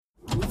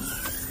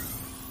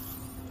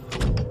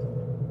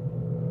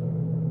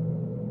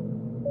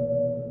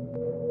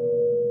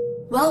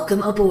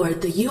Welcome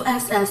aboard the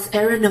USS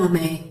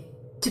Aeronome.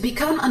 To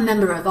become a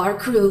member of our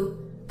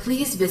crew,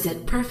 please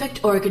visit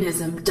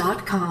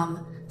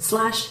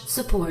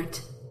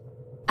perfectorganism.com/support.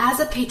 As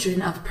a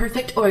patron of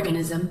Perfect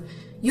Organism,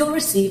 you'll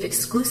receive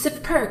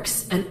exclusive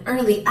perks and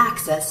early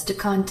access to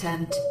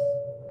content.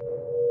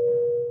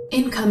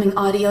 Incoming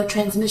audio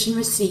transmission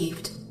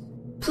received.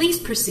 Please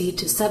proceed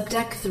to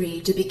Subdeck 3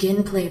 to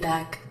begin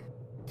playback.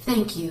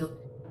 Thank you,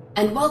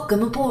 and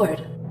welcome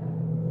aboard.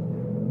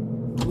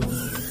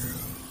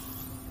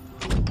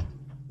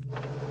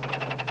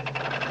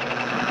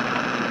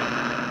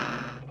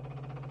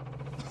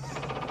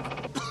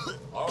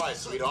 All right,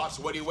 sweethearts,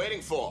 what are you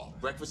waiting for?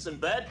 Breakfast in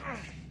bed?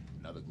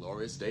 Another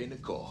glorious day in the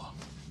Corps.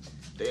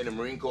 Day in the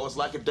Marine Corps is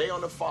like a day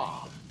on the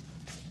farm.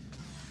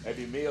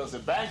 Every meal's a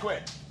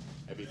banquet.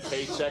 Every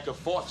paycheck a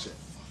fortune.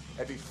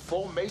 Every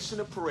formation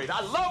a parade.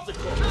 I love the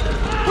Corps.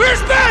 Where's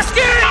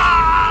Baskin?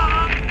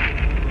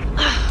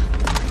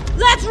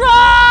 Let's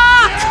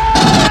rock!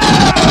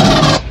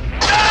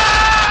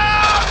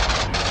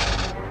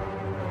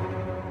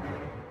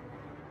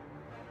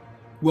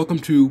 Welcome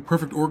to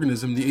Perfect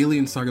Organism, the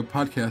Alien Saga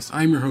podcast.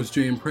 I'm your host,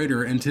 J.M.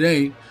 Prater, and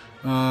today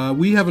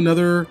we have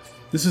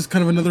this is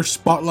kind of another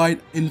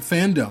spotlight in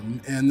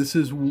fandom, and this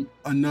is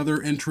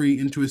another entry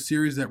into a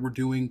series that we're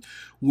doing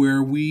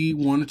where we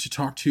wanted to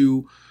talk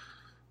to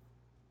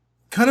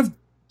kind of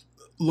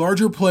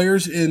larger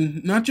players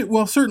in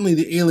certainly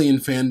the Alien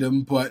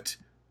fandom, but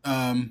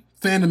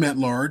fandom at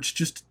large,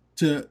 just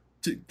to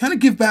kind of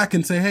give back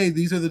and say, hey,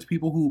 these are the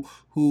people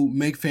who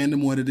make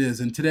fandom what it is.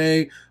 And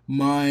today,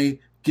 my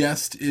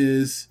guest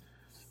is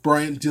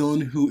Bryant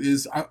Dillon, who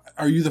is,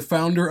 are you the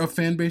founder of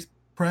Fanbase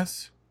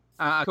Press?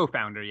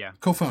 Co-founder, yeah.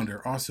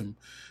 Co-founder, awesome.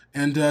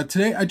 And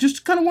today, I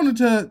just kind of wanted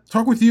to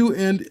talk with you,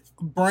 and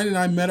Brian and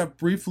I met up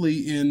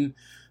briefly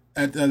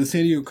at the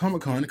San Diego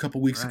Comic-Con a couple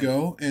weeks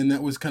ago, and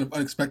that was kind of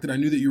unexpected. I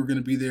knew that you were going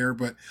to be there,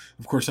 but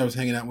of course I was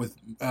hanging out with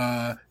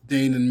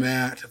Dane and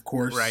Matt, of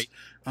course. Right.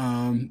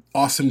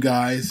 Awesome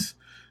guys.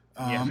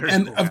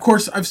 Cool. Of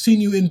course, I've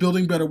seen you in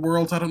Building Better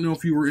Worlds. I don't know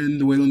if you were in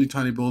the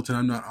Weyland-Yutani Bulletin.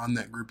 I'm not on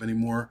that group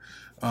anymore.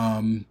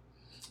 But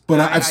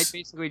I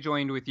basically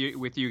joined with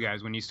you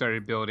guys when you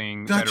started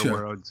building Gotcha. Better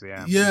Worlds.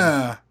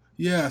 Yeah.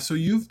 Yeah. So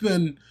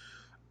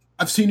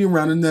I've seen you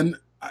around, and then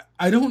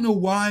I don't know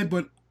why,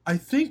 but I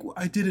think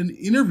I did an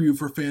interview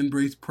for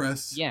Fanbase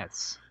Press.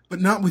 Yes. But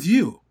not with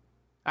you.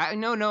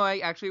 No.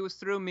 It was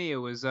through me. It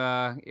was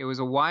a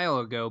while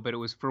ago, but it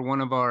was for one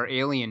of our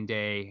Alien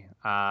Day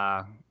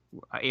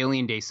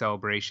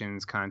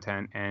celebrations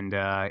content, and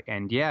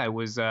yeah, it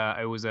was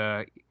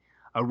a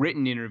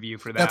written interview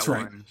for that. That's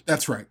right. one.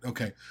 That's right.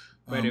 Okay.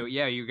 But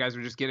you guys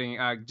were just getting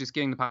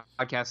the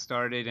podcast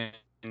started,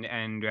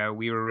 and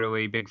we were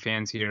really big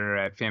fans here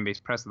at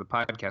Fanbase Press of the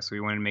podcast, so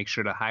we wanted to make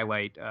sure to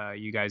highlight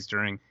you guys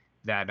during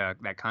that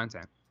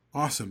content.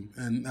 Awesome,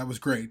 and that was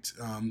great.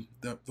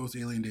 Those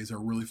Alien Days are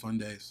really fun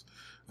days.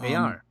 They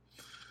are.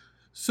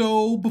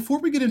 So before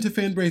we get into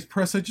Fanbase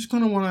Press, I just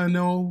kind of want to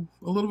know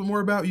a little bit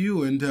more about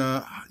you and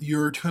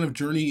your kind of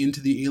journey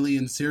into the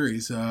Alien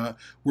series.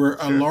 We're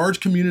a large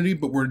community,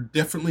 but we're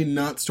definitely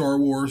not Star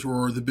Wars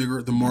or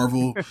the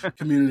Marvel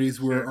communities.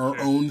 We're our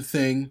own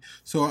thing.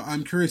 So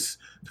I'm curious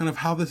kind of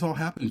how this all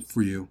happened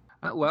for you.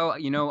 Well,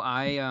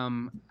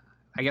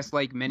 I guess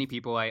like many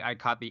people, I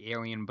caught the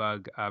alien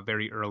bug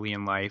very early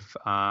in life.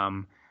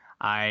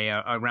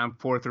 I around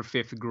 4th or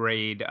 5th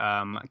grade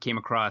came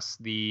across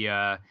the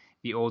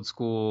old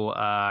school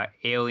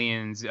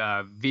Aliens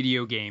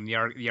video game, the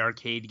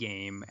arcade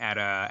game at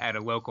a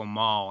local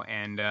mall,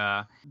 and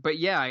but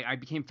yeah, I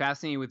became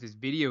fascinated with this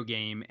video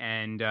game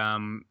and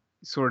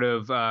sort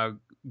of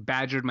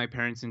badgered my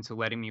parents into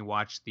letting me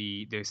watch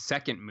the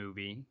second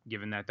movie,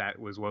 given that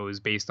was what it was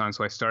based on.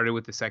 So I started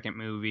with the second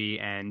movie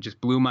and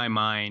just blew my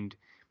mind,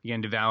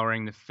 began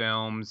devouring the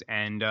films.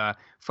 And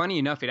funny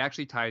enough, it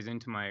actually ties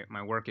into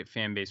my work at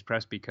Fanbase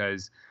Press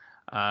because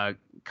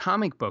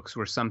comic books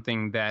were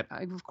something that,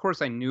 of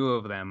course, I knew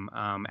of them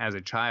as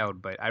a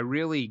child, but I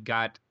really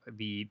got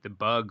the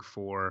bug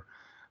for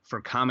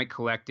comic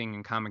collecting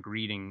and comic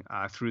reading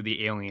through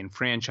the Alien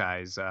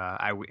franchise.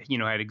 I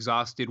had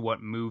exhausted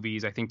what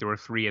movies, I think there were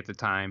 3 at the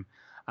time,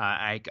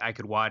 I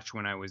could watch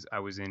when I was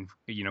in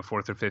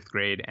 4th or 5th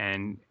grade.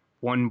 And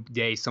one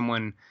day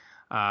someone,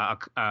 a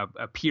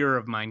peer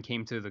of mine,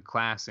 came to the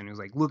class and was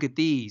like, "Look at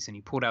these," and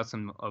he pulled out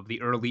some of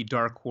the early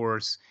Dark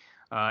Horse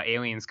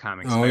Aliens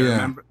comics. Oh,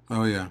 yeah.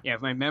 Yeah,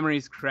 if my memory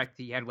is correct,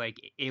 he had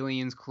like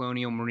Aliens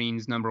Colonial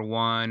Marines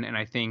 #1, and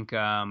I think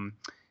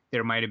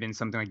there might have been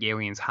something like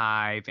Aliens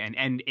Hive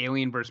and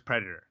Alien vs.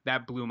 Predator.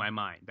 That blew my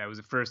mind. That was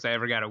the first I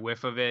ever got a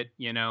whiff of it,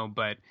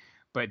 but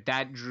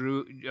that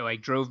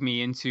drove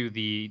me into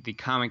the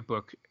comic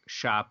book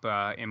shop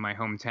in my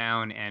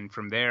hometown, and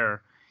from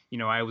there,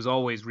 I was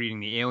always reading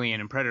the Alien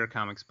and Predator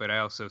comics, but I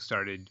also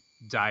started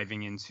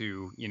diving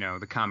into,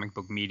 the comic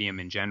book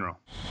medium in general.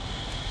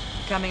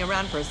 Coming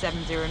around for a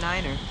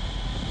 709er.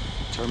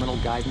 Terminal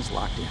guidance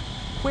locked in.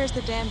 Where's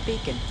the damn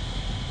beacon?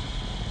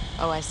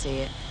 Oh, I see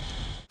it.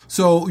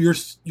 So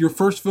your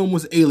first film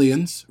was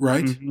Aliens,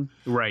 right?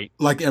 Mm-hmm. Right.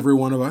 Like every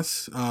one of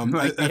us.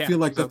 I feel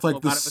like that's like a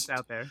lot of us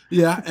out there.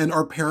 Yeah, and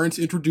our parents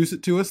introduce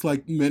it to us,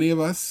 like many of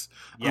us,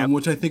 Yep.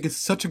 which I think is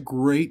such a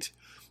great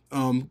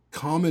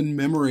common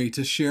memory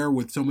to share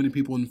with so many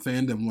people in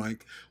fandom.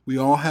 Like we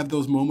all have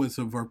those moments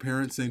of our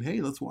parents saying, "Hey,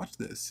 let's watch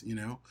this," you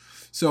know.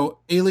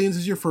 So Aliens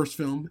is your first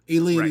film.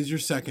 Alien Right. is your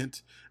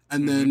second.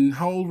 And then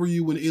how old were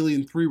you when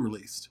Alien 3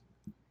 released?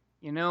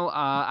 You know,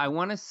 I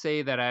want to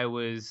say that I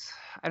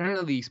don't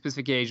know the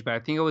specific age, but I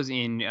think I was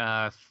in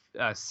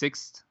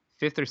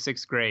fifth or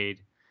sixth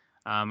grade.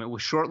 It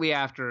was shortly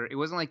after, it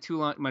wasn't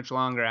like much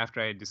longer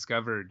after I had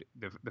discovered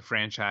the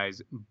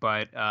franchise,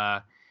 but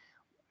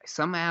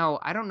somehow,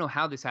 I don't know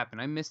how this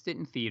happened. I missed it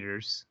in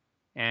theaters.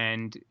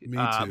 And, Me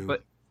too.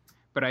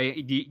 But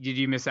did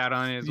you miss out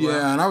on it as well?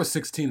 Yeah, and I was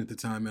 16 at the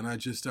time, and I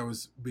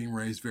was being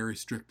raised very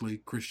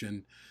strictly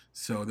Christian.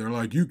 So they're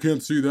like, you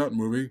can't see that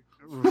movie.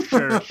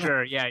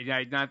 Sure.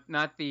 Yeah,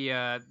 not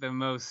the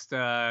most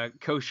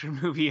kosher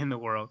movie in the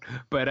world,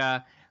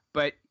 but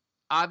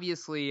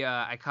obviously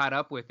I caught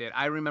up with it.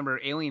 I remember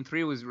Alien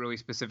 3 was really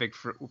specific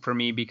for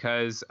me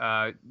because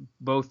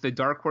both the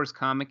Dark Horse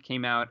comic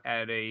came out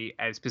at a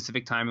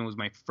specific time and was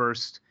my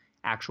first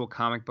actual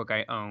comic book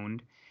I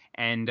owned,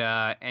 and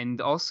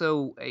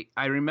also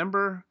I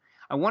remember,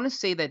 I want to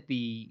say that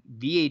the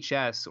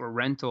VHS or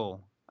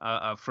rental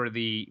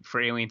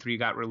for Alien 3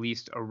 got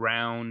released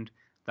around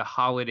the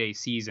holiday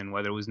season,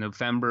 whether it was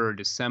November or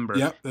December.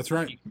 Yep, that's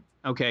right.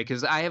 Okay,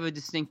 because I have a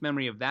distinct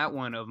memory of that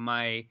one. Of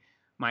my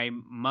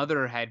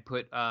mother had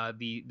put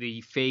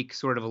the fake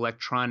sort of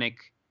electronic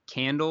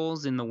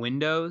candles in the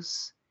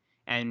windows,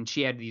 and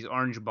she had these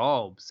orange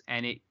bulbs,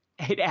 and it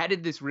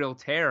added this real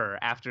terror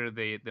after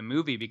the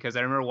movie, because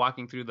I remember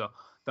walking through the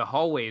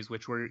hallways,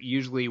 which were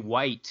usually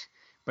white,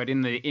 but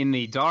in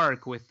the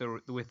dark with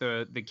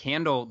the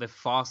candle, the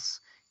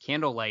false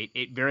candlelight,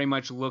 it very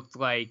much looked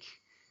like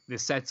the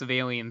sets of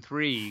Alien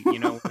 3, you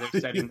know, where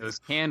they're setting those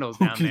candles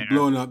down Keep there.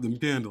 blowing out them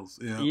candles.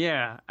 Yeah.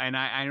 Yeah, and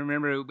I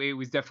remember it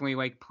was definitely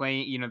like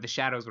playing, you know, the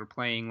shadows were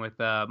playing with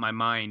my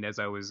mind as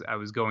I was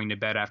going to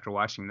bed after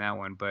watching that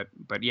one. But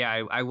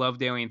yeah, I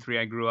loved Alien 3.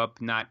 I grew up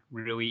not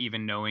really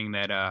even knowing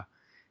that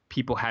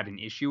people had an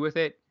issue with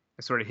it.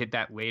 I sort of hit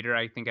that later,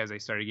 I think, as I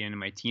started getting into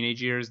my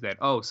teenage years, that,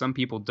 oh, some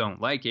people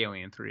don't like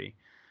Alien 3.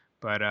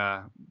 But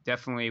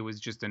definitely it was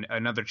just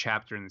another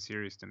chapter in the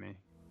series to me.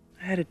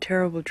 I had a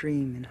terrible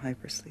dream in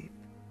hypersleep,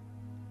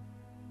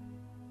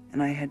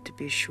 and I had to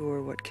be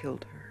sure what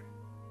killed her.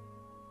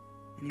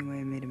 Anyway,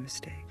 I made a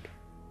mistake.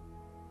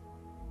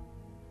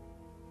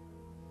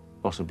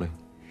 Possibly.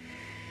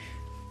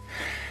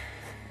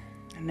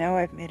 And now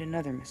I've made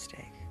another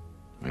mistake.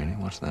 Really?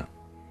 What's that?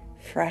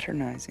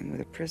 Fraternizing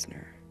with a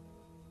prisoner.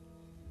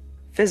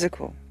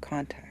 Physical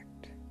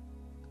contact.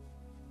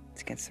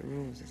 It's against the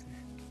rules, isn't it?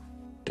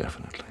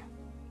 Definitely.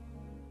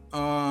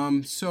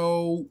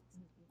 So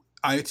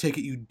I take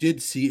it you did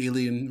see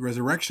Alien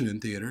Resurrection in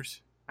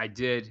theaters. I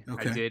did.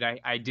 Okay.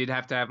 I did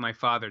have to have my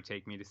father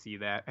take me to see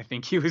that. I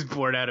think he was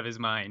bored out of his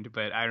mind,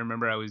 but I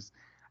remember I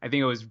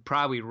think I was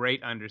probably right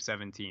under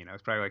 17. I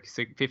was probably like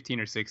 15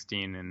 or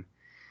 16 and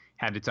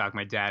had to talk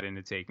my dad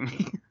into taking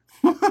me.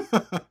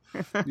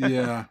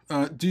 Yeah.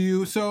 We'll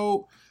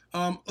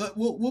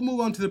move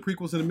on to the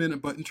prequels in a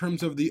minute, but in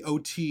terms of the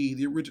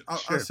OT,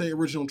 I'll say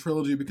original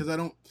trilogy, because I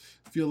don't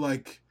feel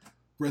like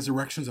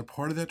Resurrection's a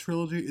part of that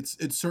trilogy.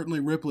 It's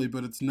certainly Ripley,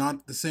 but it's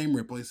not the same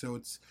Ripley, so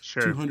it's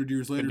 200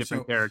 years later. A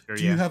different character,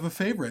 do you have a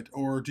favorite,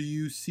 or do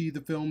you see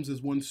the films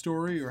as one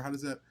story, or how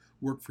does that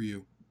work for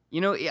you? You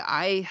know,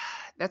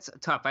 that's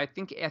tough. I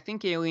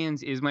think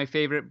Aliens is my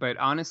favorite, but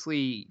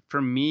honestly,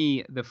 for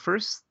me, the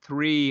first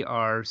three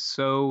are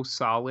so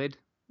solid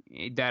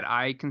that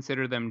I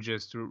consider them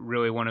just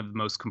really one of the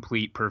most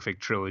complete,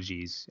 perfect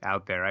trilogies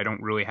out there. I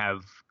don't really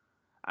have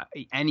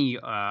any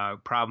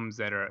problems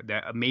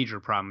that major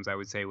problems, I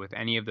would say, with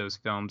any of those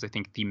films. I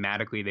think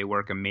thematically they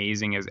work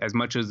amazing. As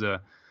much as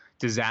a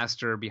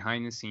disaster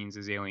behind the scenes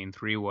as Alien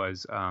 3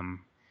 was,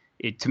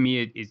 to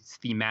me it's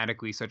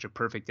thematically such a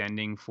perfect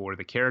ending for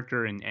the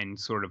character, and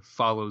sort of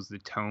follows the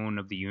tone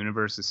of the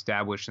universe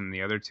established in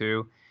the other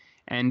two.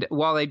 And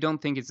while I don't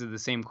think it's of the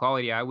same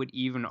quality, I would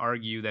even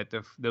argue that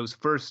those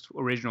first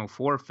original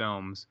four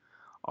films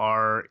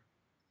are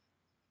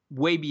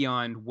way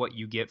beyond what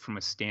you get from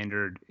a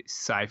standard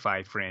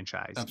sci-fi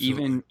franchise.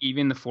 Absolutely.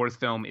 Even the fourth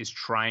film is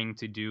trying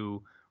to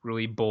do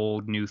really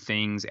bold new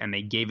things, and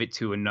they gave it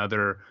to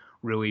another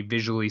really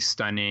visually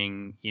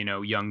stunning, you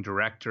know, young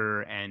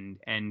director,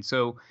 and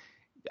so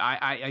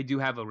I do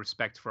have a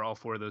respect for all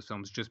four of those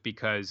films, just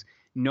because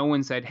no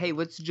one said, hey,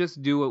 let's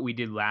just do what we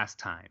did last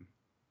time,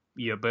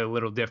 yeah, but a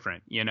little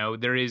different. You know,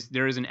 there is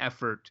an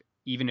effort,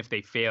 even if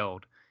they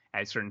failed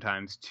at certain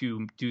times,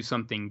 to do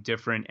something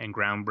different and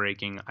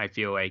groundbreaking, I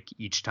feel like,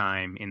 each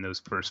time in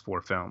those first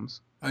four films.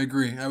 I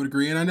agree. I would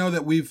agree. And I know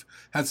that we've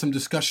had some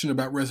discussion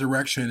about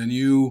Resurrection, and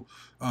you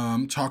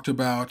talked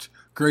about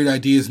great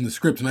ideas in the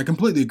script, and I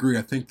completely agree.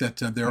 I think that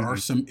there are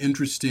some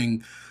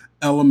interesting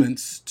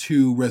elements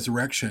to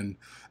Resurrection.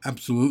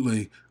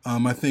 Absolutely.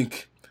 I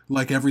think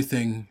like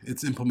everything,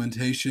 it's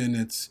implementation.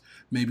 It's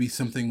maybe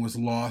something was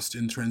lost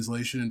in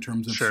translation in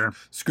terms of Sure.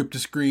 script to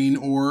screen,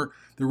 or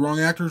the wrong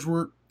actors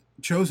were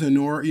chosen,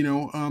 or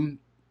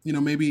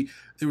maybe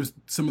there was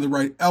some of the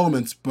right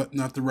elements but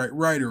not the right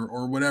writer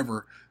or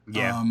whatever.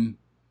 Yeah.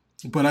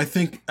 But I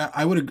think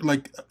I would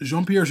like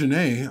Jean-Pierre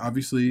Jeunet,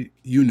 obviously,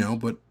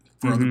 but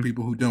for other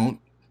people who don't,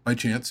 by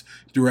chance,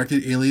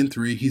 directed Alien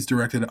 3. He's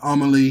directed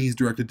Amelie. He's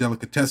directed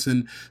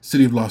Delicatessen,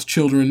 City of Lost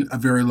Children, A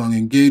Very Long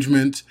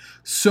Engagement.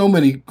 So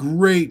many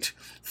great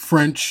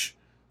French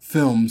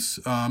films,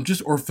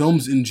 or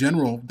films in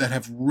general that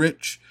have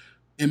rich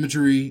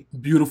imagery,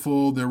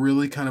 beautiful. They're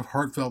really kind of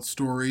heartfelt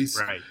stories.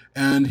 Right.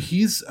 And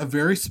he's a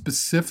very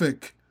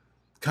specific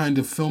kind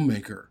of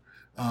filmmaker.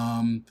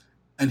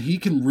 And he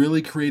can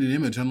really create an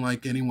image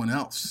unlike anyone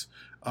else.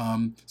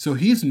 So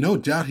he's no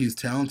doubt he's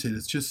talented. It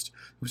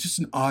was just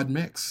an odd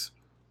mix.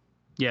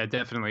 Yeah,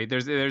 definitely.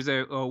 There's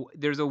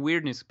a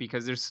weirdness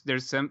because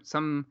there's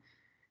some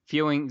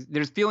feelings.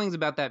 There's feelings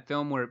about that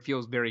film where it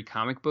feels very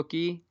comic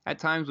booky at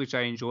times, which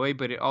I enjoy,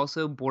 but it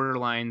also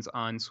borderlines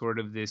on sort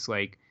of this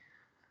like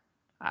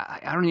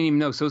I don't even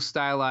know, so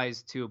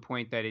stylized to a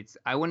point that it's,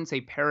 I wouldn't say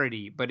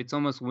parody, but it's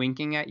almost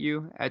winking at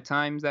you at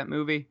times, that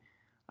movie.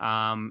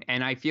 And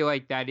I feel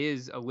like that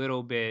is a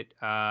little bit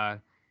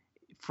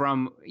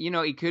from,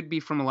 it could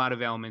be from a lot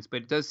of elements,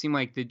 but it does seem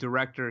like the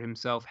director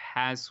himself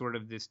has sort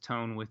of this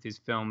tone with his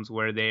films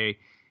where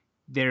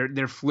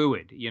they're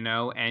fluid,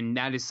 and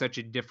that is such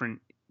a different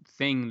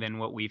thing than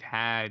what we've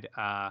had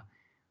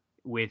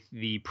with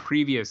the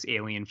previous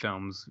Alien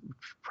films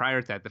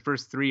prior to that. The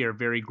first three are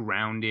very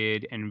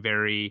grounded and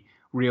very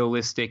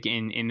realistic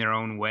in their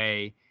own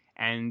way.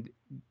 And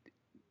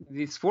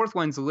this fourth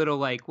one's a little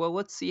like, well,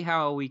 let's see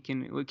how we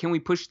can we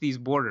push these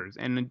borders?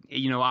 And,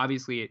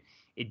 obviously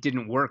it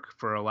didn't work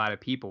for a lot of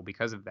people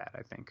because of that,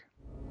 I think.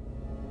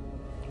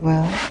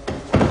 Well,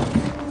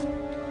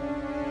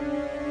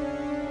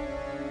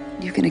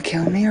 you gonna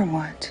kill me or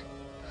what?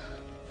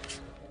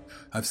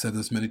 I've said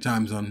this many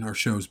times on our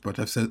shows, but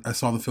I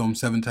saw the film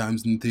 7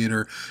 times in the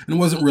theater, and it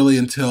wasn't really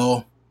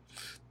until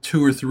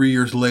 2 or 3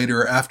 years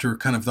later, after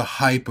kind of the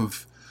hype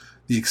of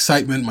the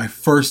excitement, my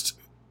first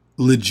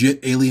legit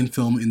Alien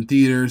film in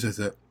theaters as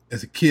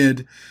a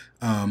kid,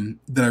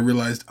 that I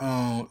realized,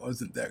 oh, it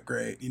wasn't that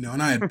great,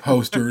 And I had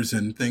posters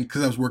and things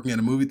because I was working at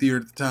a movie theater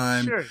at the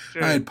time. Sure.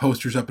 I had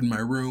posters up in my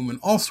room and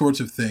all sorts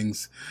of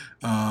things,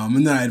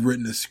 and then I had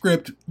written a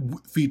script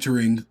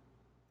featuring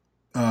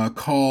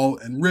Call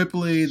and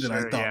Ripley that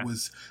I thought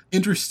was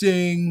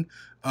interesting.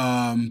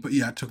 But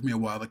yeah, it took me a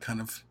while to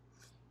kind of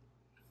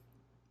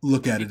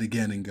look at it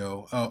again and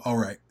go, oh, all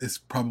right, this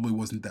probably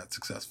wasn't that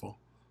successful.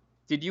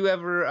 Did you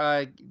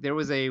ever, there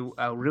was a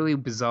really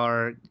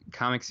bizarre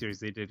comic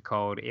series they did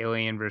called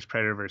Alien vs.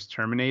 Predator vs.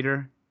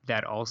 Terminator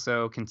that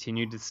also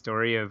continued the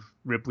story of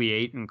Ripley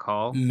 8 and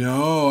Call?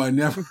 No, I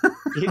never.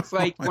 It's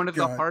like one of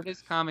God. the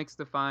hardest comics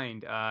to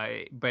find.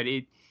 But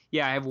I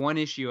have one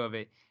issue of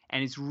it.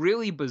 And it's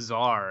really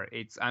bizarre.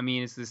 It's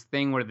this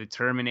thing where the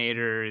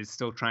Terminator is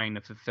still trying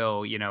to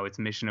fulfill, its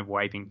mission of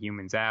wiping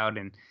humans out,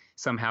 and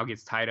somehow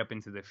gets tied up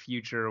into the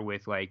future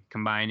with like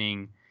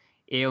combining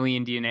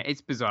alien DNA. It's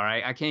bizarre.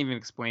 I can't even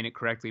explain it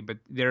correctly, but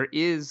there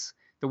is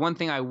the one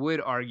thing I would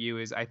argue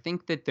is I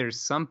think that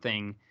there's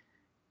something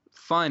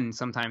fun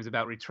sometimes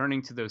about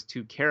returning to those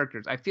two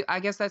characters. I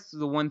guess that's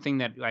the one thing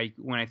that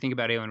when I think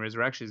about Alien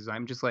Resurrections,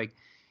 I'm just like,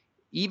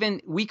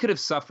 even we could have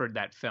suffered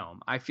that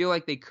film. I feel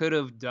like they could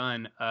have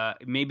done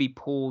maybe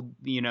pulled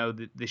the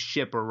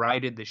ship or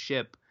righted the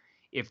ship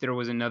if there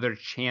was another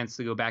chance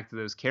to go back to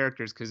those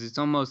characters, because it's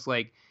almost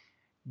like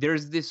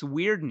there's this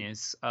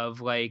weirdness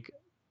of like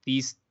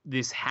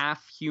this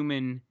half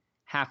human,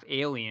 half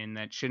alien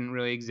that shouldn't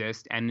really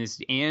exist, and this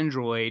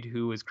android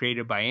who was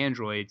created by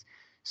androids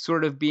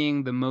sort of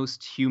being the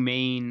most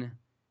humane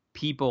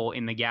people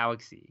in the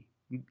galaxy,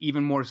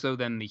 even more so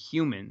than the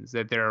humans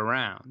that they're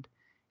around.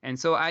 And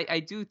so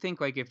I do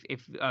think like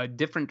if a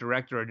different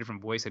director or a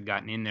different voice had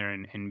gotten in there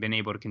and been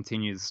able to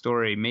continue the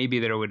story, maybe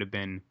there would have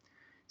been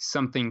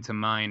something to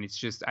mine. It's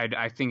just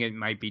I think it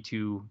might be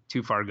too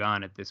far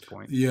gone at this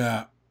point.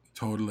 Yeah,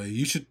 totally.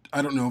 You should.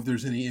 I don't know if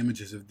there's any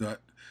images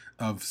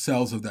of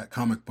cells of that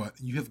comic, but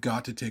you have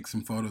got to take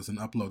some photos and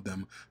upload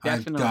them.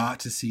 Definitely. I've got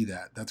to see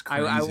that. That's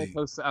crazy.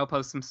 I'll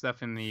post some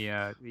stuff in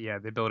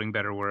the Building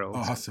Better World.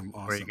 Awesome.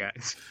 For you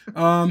guys.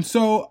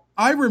 So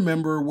I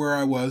remember where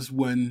I was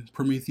when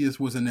Prometheus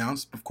was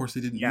announced. Of course,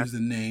 they didn't use the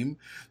name.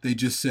 They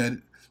just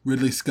said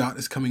Ridley Scott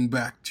is coming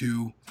back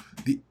to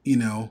the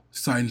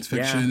science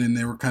fiction, and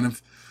they were kind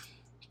of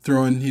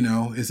throwing,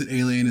 is it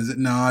Alien, is it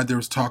not? There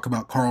was talk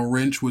about Carl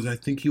Rinch I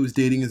think he was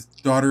dating his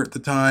daughter at the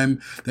time,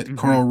 that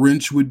Carl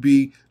Rinch would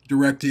be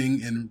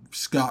directing and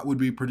Scott would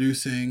be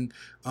producing.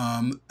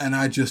 And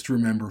I just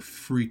remember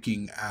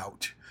freaking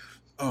out.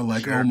 Oh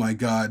my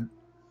God.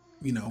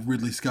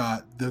 Ridley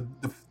Scott,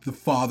 the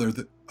father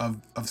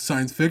of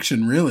science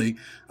fiction, really.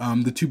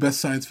 The two best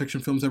science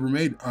fiction films ever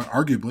made,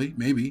 arguably,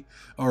 maybe,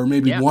 or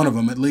maybe one of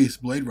them at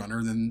least, Blade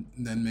Runner, then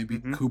maybe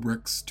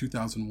Kubrick's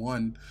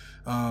 2001.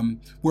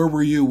 Where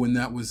were you when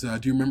that was? Do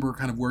you remember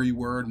kind of where you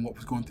were and what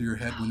was going through your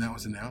head when that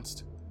was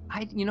announced?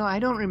 I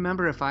don't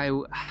remember if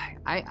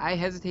I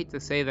hesitate to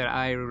say that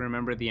I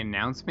remember the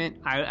announcement.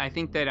 I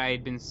think that I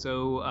had been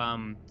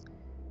so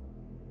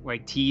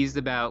teased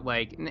about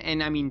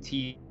and I mean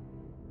teased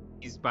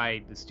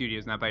by the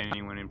studios, not by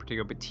anyone in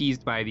particular, but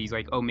teased by these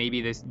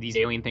maybe these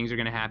alien things are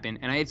going to happen,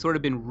 and I had sort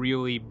of been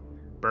really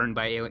burned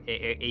by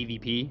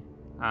AVP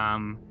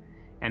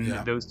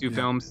those two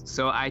films.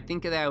 So I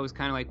think that I was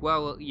kind of I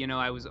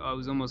was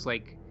almost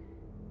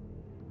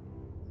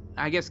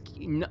I guess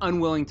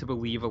unwilling to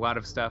believe a lot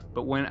of stuff,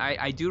 but when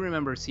I do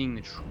remember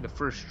seeing the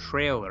first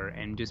trailer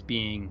and just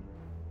being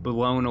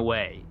blown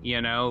away,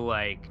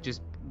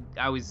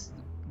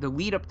 the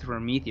lead up to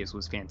Prometheus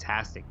was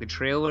fantastic. The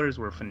trailers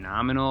were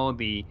phenomenal.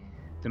 The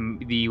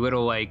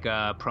little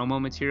promo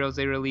materials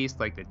they released,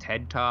 like the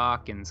TED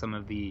Talk and some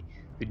of the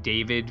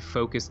David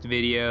focused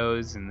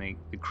videos and the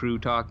crew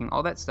talking,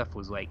 all that stuff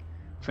was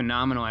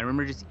phenomenal. I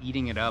remember just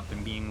eating it up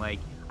and being I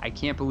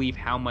can't believe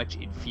how much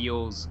it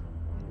feels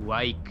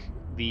like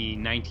the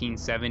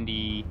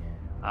 1970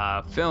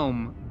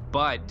 film,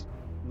 but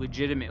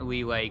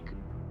legitimately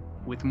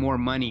with more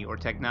money or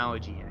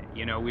technology in it.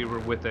 We were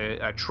with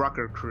a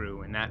trucker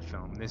crew in that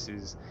film. This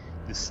is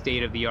the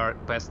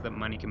state-of-the-art, best that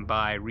money can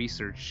buy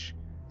research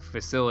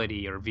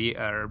facility or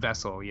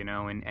vessel,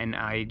 and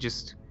I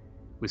just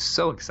was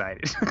so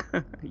excited,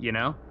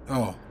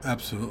 Oh,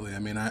 absolutely. I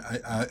mean,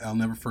 I'll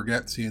never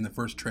forget seeing the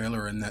first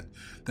trailer and that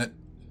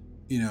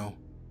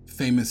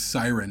famous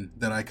siren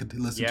that I could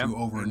listen to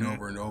over and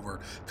over and over,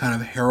 kind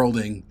of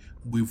heralding,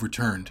 we've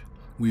returned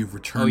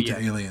to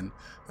Alien.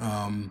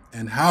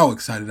 And how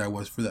excited I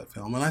was for that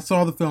film. And I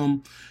saw the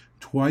film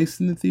twice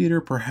in the theater,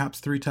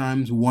 perhaps 3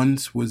 times.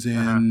 Once was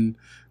in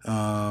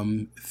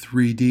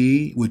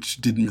 3D, which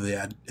didn't really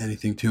add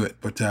anything to it.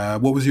 But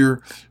what was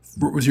your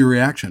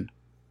reaction?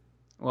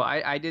 Well,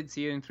 I did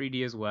see it in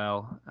 3D as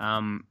well.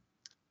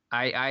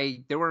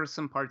 There were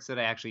some parts that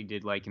I actually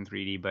did like in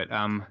 3D, but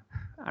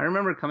I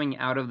remember coming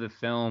out of the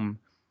film,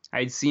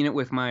 I'd seen it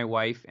with my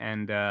wife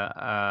and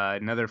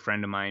another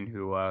friend of mine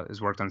who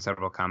has worked on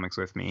several comics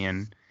with me,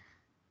 and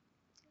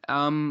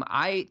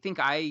I think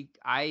I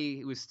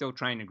was still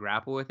trying to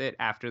grapple with it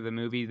after the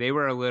movie. They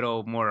were a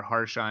little more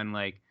harsh on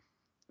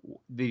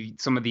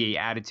some of the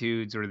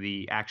attitudes or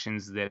the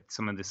actions that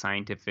some of the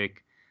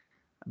scientific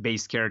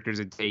based characters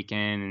had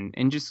taken,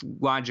 and just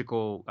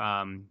logical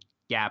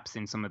gaps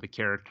in some of the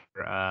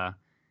character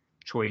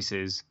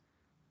choices.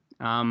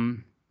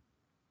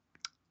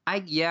 I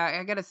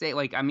gotta say,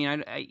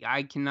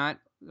 I cannot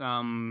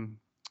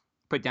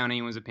put down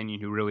anyone's opinion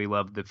who really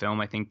loved the film.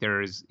 I think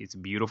it's a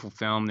beautiful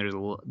film.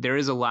 There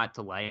is a lot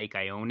to like.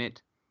 I own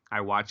it.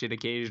 I watch it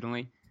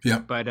occasionally. Yeah,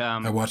 but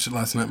I watched it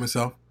last night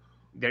myself.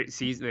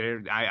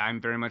 I'm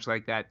very much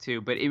like that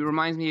too. But it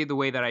reminds me of the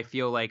way that I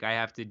feel like I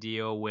have to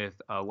deal with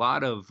a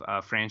lot of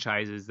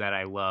franchises that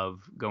I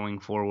love going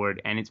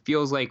forward. And it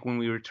feels like when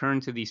we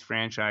return to these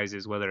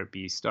franchises, whether it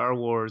be Star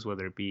Wars,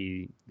 whether it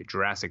be the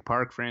Jurassic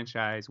Park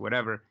franchise,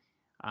 whatever,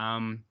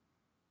 I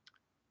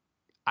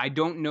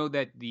don't know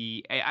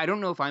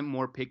if I'm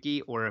more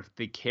picky or if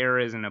the care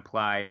isn't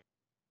applied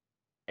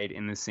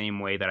in the same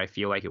way that I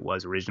feel like it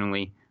was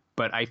originally.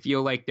 But I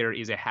feel like there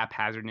is a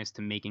haphazardness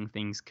to making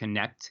things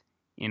connect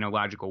in a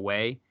logical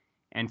way.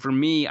 And for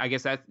me, I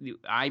guess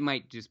I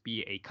might just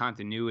be a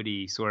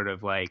continuity sort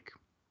of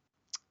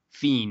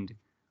fiend.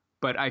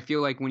 But I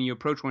feel like when you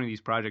approach one of these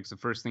projects, the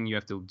first thing you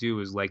have to do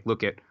is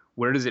look at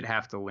where does it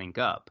have to link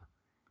up,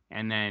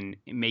 and then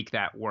make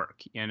that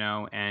work,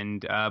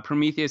 And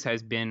Prometheus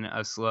has been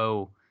a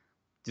slow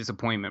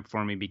disappointment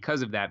for me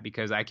because of that,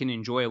 because I can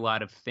enjoy a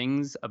lot of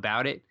things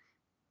about it,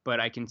 but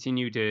I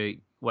continue to,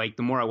 the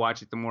more I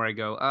watch it, the more I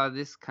go,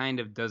 this kind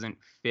of doesn't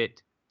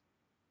fit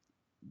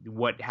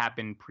what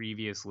happened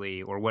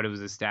previously or what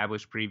was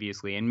established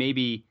previously. And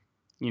maybe,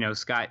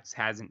 Scott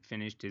hasn't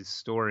finished his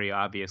story,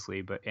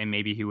 obviously, and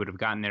maybe he would have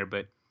gotten there,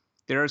 but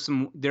there are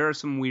some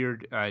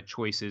weird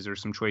choices, or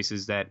some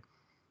choices that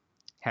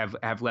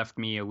have left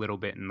me a little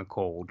bit in the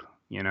cold,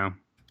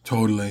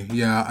 Totally.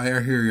 Yeah,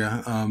 I hear you.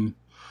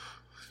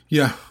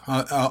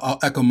 I'll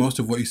echo most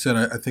of what you said.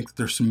 I think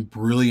there's some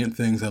brilliant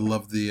things. I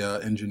love the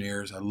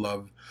engineers. I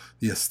love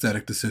the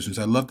aesthetic decisions.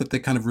 I love that they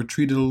kind of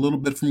retreated a little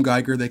bit from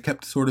Giger. They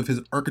kept sort of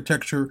his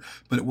architecture,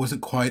 but it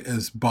wasn't quite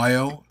as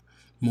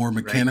more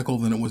mechanical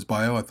than it was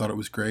bio. I thought it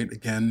was great.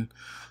 Again,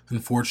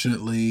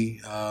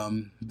 unfortunately,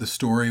 the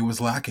story was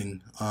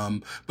lacking.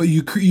 But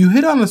you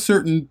hit on a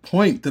certain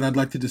point that I'd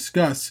like to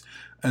discuss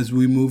as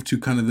we move to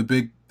kind of the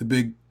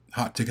big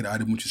hot ticket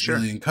item, which is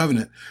Alien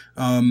Covenant.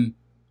 I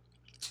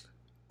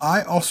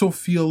also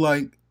feel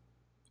like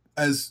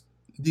as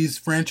these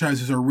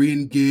franchises are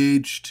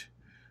re-engaged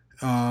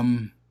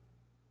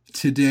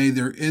today,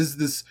 there is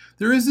this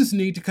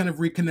need to kind of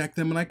reconnect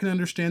them, and I can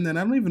understand that.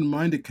 I don't even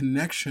mind a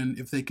connection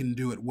if they can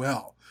do it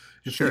well.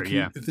 if Sure, they can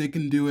yeah. if they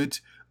can do it.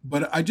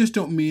 But I just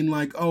don't mean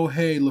like, oh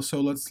hey,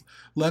 so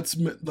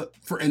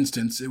for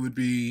instance, it would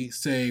be,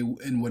 say,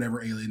 in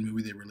whatever Alien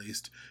movie they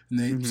released,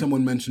 and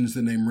someone mentions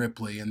the name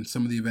Ripley, and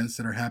some of the events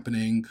that are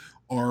happening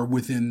are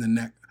within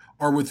the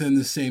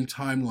same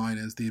timeline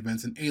as the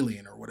events in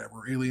Alien or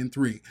whatever, Alien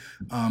 3.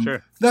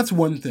 Sure. That's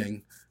one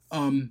thing.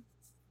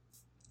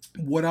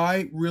 What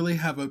I really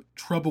have a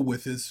trouble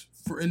with is,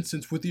 for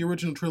instance, with the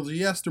original trilogy,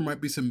 yes, there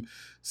might be some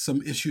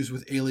issues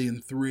with Alien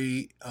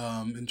 3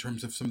 in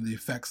terms of some of the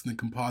effects and the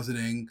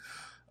compositing.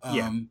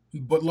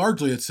 But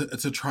largely it's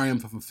a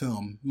triumph of a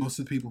film. Most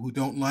of the people who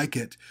don't like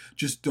it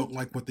just don't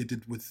like what they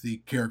did with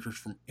the characters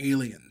from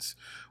Aliens.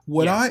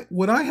 What I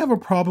have a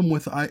problem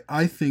with,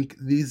 I think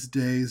these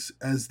days,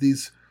 as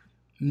these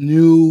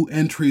new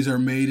entries are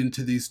made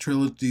into these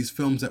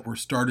films that were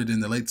started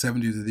in the late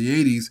 70s or the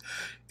 80s,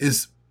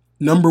 is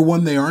number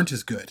one, they aren't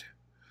as good.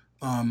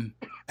 And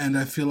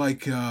I feel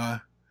like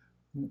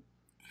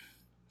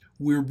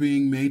we're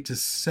being made to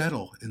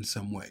settle in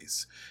some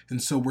ways.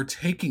 And so we're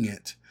taking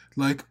it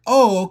like,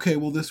 oh, okay,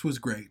 well, this was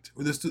great,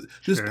 or this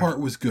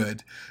part was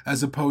good,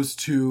 as opposed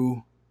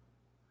to,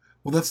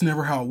 well, that's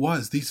never how it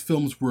was. These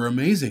films were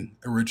amazing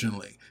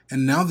originally,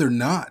 and now they're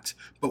not.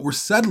 But we're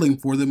settling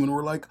for them, and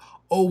we're like,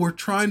 oh, we're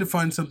trying to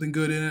find something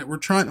good in it.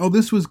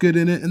 This was good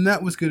in it, and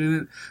that was good in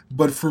it.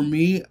 But for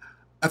me,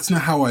 that's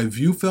not how I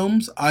view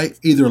films. I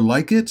either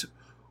like it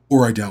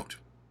or I don't.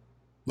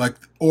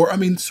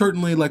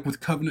 Certainly, like with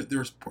Covenant,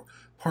 there's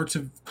parts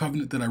of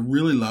Covenant that I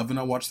really love, and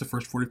I watch the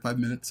first 45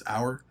 minutes,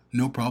 hour,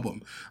 no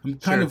problem. I'm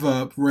kind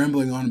of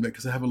rambling on a bit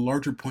because I have a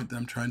larger point that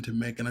I'm trying to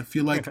make, and I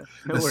feel like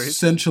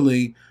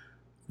essentially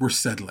we're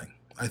settling.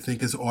 I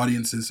think as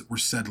audiences, we're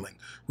settling.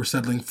 We're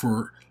settling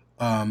for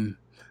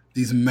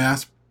these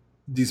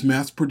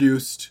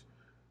mass-produced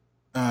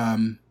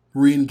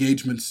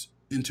re-engagements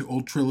into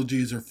old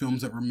trilogies or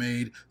films that were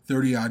made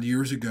 30-odd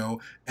years ago,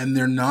 and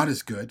they're not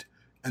as good,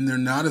 and they're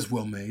not as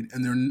well made,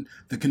 and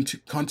the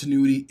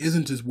continuity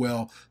isn't as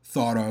well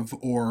thought of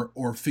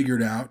or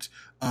figured out,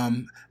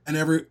 and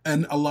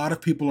a lot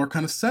of people are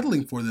kind of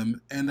settling for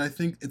them, and I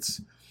think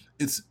it's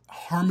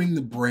harming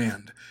the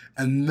brand,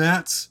 and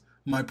that's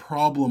my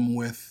problem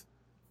with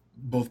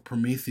both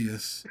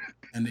Prometheus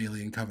and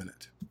Alien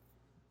Covenant.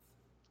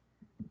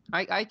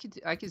 I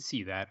could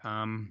see that.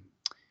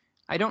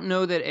 I don't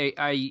know that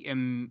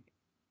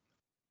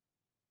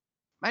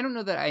I don't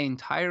know that I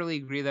entirely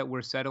agree that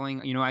we're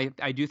settling. You know,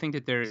 I do think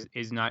that there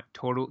is not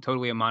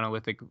totally a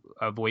monolithic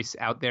voice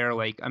out there.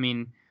 Like, I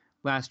mean,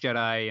 Last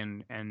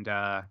Jedi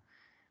and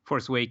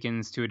Force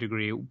Awakens, to a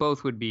degree,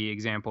 both would be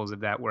examples of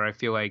that, where I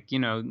feel like, you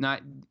know,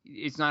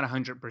 it's not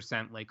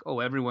 100% like,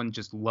 oh, everyone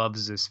just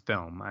loves this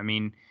film. I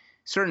mean,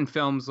 certain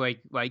films like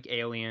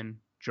Alien,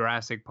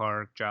 Jurassic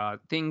Park, Jaws,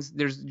 things,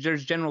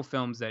 there's general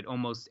films that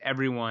almost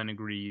everyone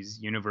agrees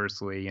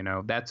universally, you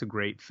know, that's a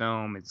great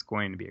film, it's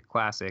going to be a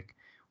classic,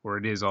 or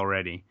it is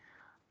already.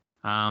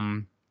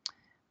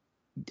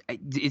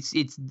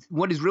 It's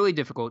what is really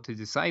difficult to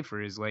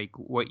decipher is like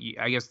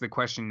I guess the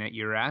question that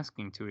you're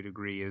asking to a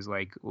degree is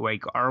like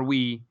are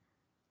we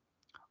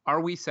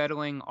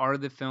settling? Are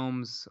the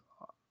films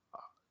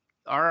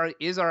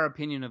is our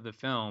opinion of the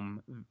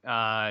film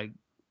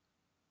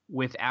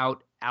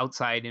without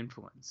outside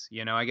influence?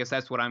 You know, I guess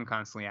that's what I'm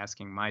constantly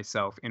asking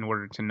myself in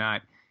order to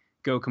not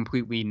go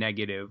completely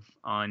negative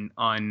on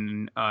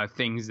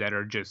things that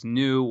are just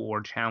new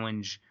or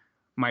challenge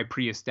my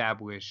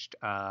pre-established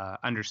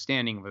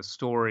understanding of a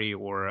story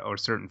or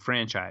certain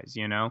franchise.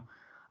 You know,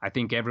 I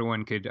think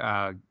everyone could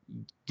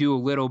do a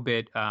little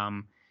bit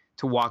to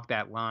walk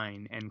that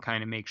line and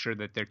kind of make sure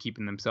that they're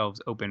keeping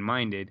themselves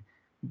open-minded.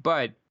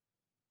 But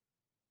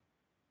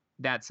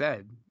that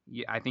said,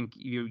 I think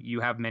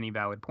you have many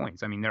valid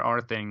points. I mean, there are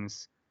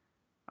things,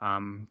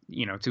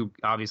 you know, to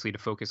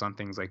focus on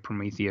things like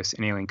Prometheus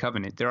and Alien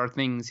Covenant. There are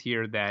things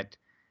here that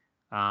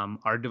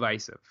are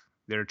divisive.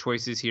 There are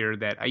choices here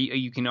that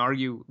you can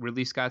argue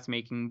Ridley Scott's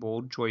making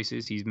bold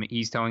choices.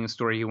 He's telling a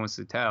story he wants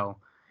to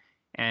tell,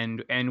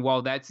 and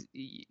while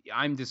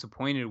I'm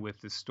disappointed with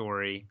the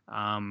story.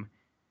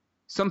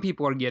 Some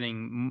people are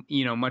getting,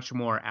 you know, much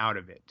more out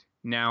of it.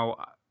 Now,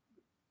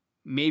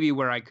 maybe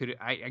where I can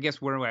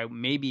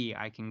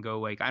go,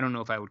 like, I don't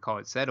know if I would call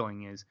it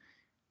settling, is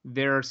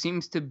there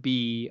seems to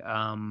be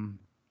a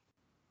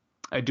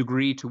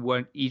degree to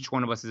what each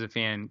one of us as a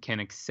fan can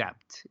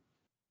accept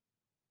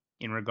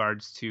in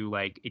regards to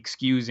like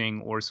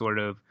excusing or sort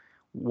of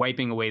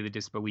wiping away the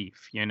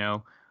disbelief, you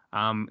know.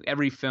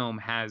 Every film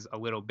has a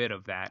little bit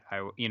of that.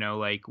 You know,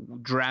 like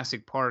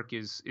Jurassic Park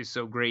is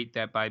so great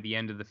that by the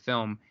end of the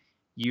film,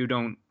 you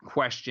don't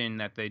question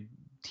that the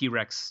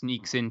T-Rex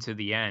sneaks into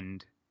the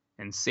end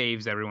and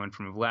saves everyone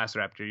from a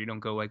Velociraptor. You don't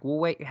go like, well,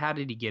 wait, how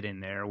did he get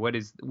in there?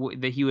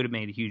 That he would have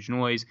made a huge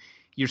noise.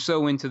 You're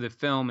so into the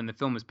film, and the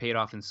film is paid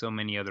off in so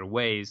many other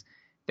ways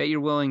that you're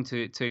willing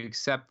to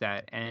accept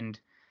that. And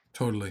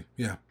totally,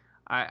 yeah.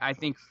 I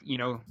think, you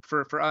know,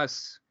 for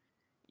us,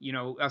 you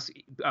know, us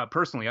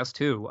personally, us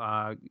too,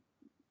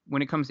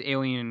 when it comes to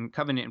Alien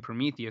Covenant and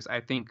Prometheus,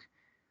 I think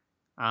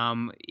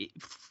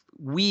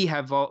we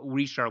have all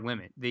reached our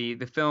limit. The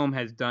film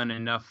has done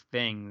enough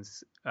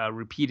things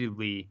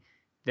repeatedly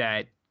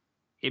that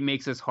it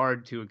makes us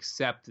hard to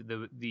accept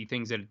the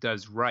things that it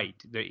does right.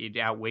 It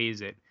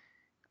outweighs it.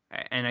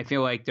 And I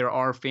feel like there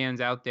are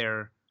fans out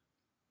there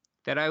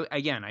that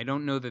I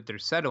don't know that they're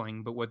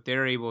settling, but what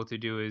they're able to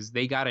do is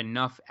they got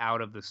enough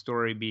out of the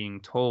story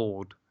being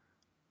told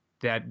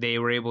that they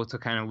were able to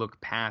kind of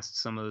look past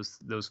some of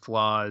those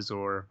flaws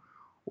or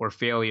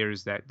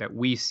failures that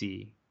we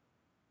see.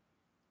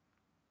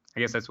 I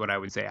guess that's what I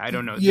would say. I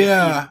don't know.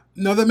 Yeah,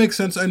 no, that makes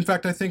sense. In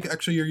fact, I think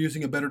actually you're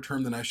using a better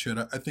term than I should.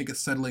 I think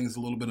settling is a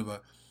little bit of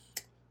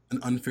an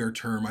unfair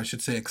term. I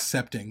should say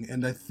accepting.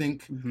 And I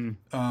think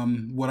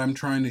what I'm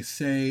trying to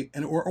say,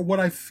 or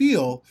what I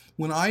feel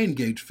when I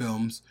engage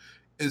films,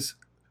 is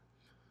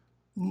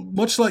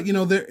much like,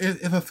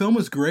 if a film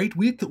is great,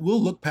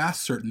 we'll look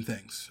past certain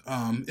things.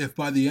 If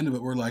by the end of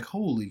it we're like,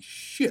 holy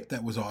shit,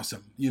 that was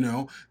awesome.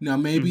 Now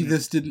maybe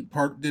this didn't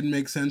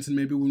make sense, and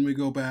maybe when we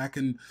go back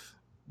and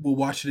we'll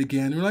watch it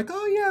again, we're like,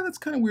 oh yeah, that's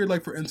kind of weird.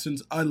 Like, for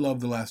instance, I love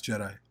The Last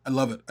Jedi. I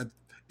love it.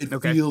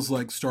 It feels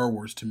like Star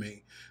Wars to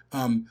me.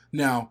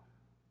 Now,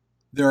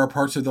 there are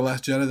parts of The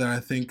Last Jedi that I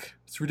think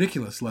it's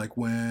ridiculous, like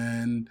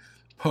when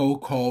Poe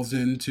calls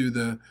into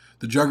the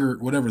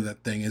Juggernaut, whatever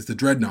that thing is, the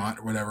Dreadnought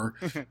or whatever,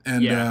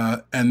 and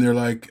and they're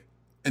like,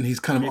 and he's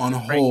kind of on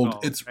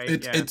hold.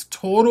 It's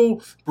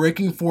total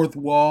breaking fourth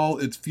wall.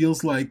 It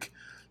feels like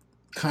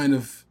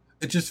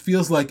it just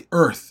feels like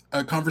Earth,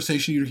 a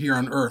conversation you'd hear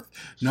on Earth,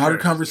 not a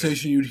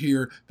conversation you'd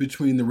hear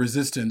between the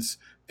Resistance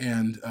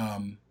and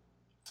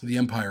the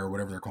Empire or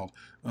whatever they're called.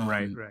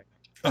 Right.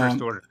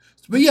 First Order.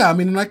 But yeah, I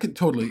mean, and I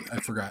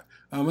forgot.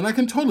 And I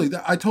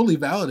totally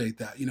validate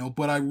that,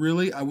 but I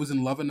was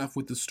in love enough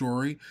with the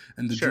story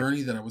and the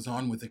journey that I was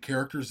on with the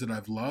characters that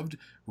I've loved,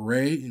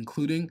 Rey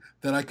including,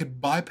 that I could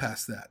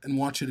bypass that and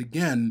watch it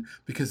again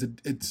because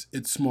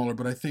it's smaller.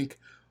 But I think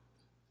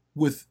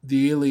with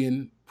the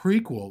Alien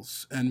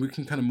prequels, and we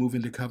can kind of move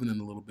into Covenant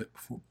a little bit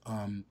before.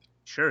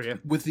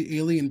 With the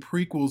Alien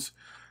prequels,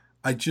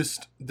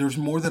 there's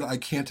more that I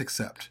can't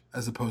accept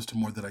as opposed to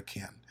more that I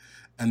can,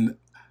 and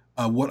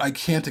what I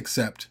can't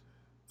accept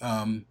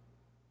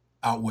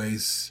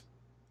outweighs,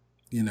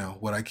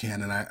 what I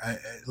can. And I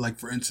like,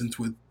 for instance,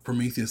 with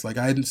Prometheus, like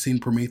I hadn't seen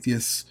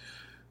Prometheus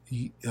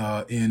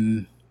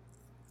in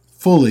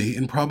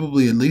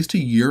probably at least a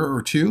year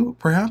or two,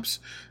 perhaps.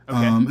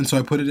 Okay. And so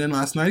I put it in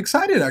last night,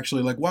 excited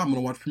actually, like, wow, I'm going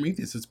to watch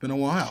Prometheus. It's been a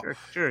while.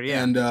 Sure,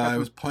 yeah. And I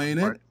was playing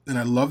it, and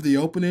I loved the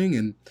opening,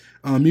 and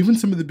even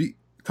some of the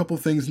couple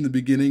of things in the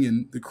beginning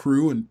and the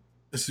crew, and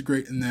this is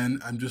great. And then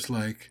I'm just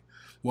like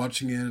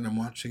watching it, and I'm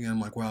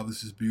like, wow,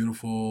 this is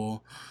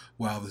beautiful.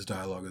 Wow, this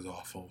dialogue is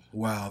awful.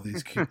 Wow,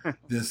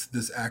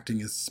 this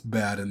acting is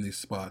bad in these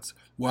spots.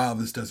 Wow,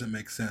 this doesn't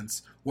make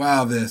sense.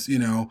 Wow, this,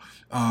 and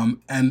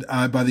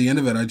by the end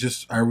of it, I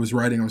was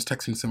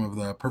texting some of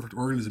the Perfect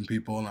Organism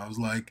people, and I was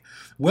like,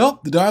 well,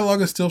 the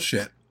dialogue is still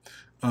shit.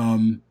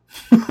 And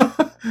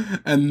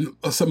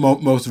most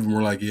of them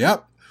were like,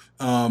 yep.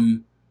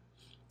 And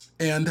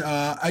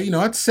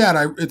it's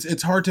sad.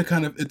 It's hard to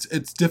kind of,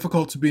 it's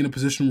difficult to be in a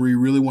position where you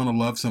really want to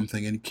love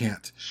something and you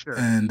can't. Sure.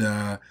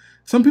 And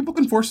some people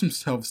can force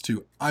themselves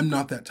to. I'm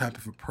not that type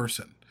of a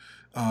person.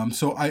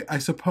 So I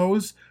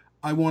suppose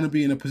I want to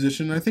be in a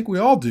position, and I think we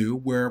all do,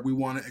 where we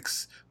want to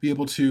be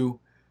able to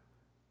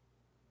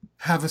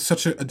have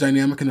such a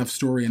dynamic enough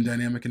story and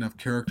dynamic enough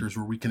characters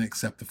where we can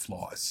accept the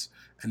flaws.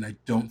 And I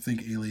don't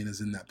think Alien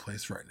is in that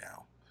place right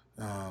now.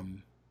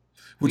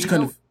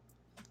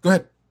 Go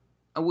ahead.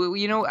 Well,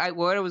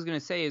 what I was going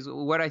to say is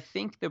what I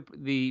think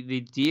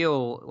the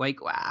deal, like,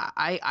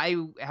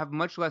 I have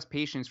much less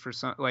patience for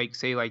some, like,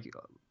 say, like,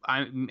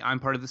 I'm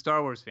part of the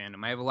Star Wars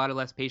fandom. I have a lot of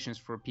less patience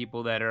for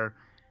people that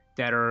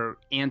are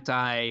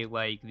anti,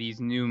 like, these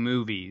new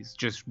movies,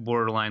 just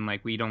borderline,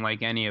 like, we don't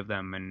like any of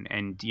them,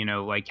 and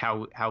like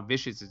how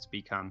vicious it's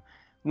become.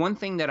 One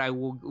thing that I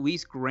will at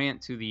least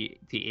grant to the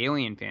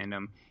Alien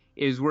fandom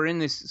is we're in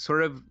this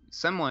sort of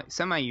somewhat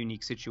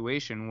semi-unique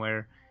situation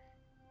where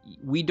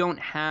we don't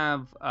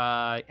have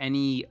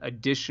any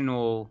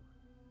additional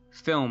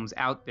films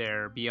out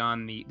there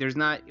beyond there's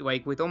not,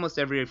 like, with almost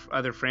every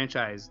other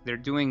franchise, they're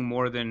doing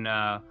more than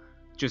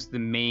just the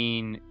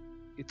main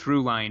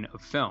through line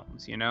of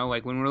films,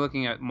 like when we're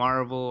looking at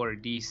Marvel or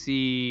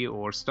DC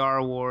or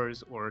Star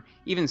Wars or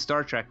even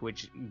Star Trek,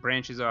 which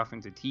branches off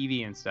into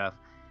TV and stuff,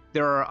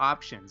 there are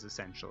options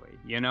essentially.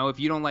 If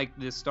you don't like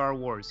the Star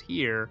Wars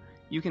here,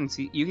 you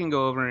can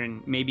go over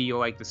and maybe you'll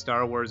like the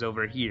Star Wars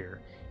over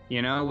here.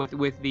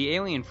 With the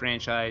Alien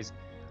franchise,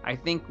 I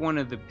think one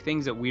of the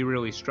things that we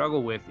really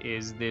struggle with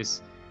is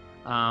this,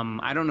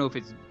 I don't know if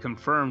it's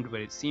confirmed, but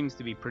it seems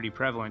to be pretty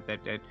prevalent that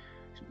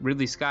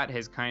Ridley Scott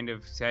has kind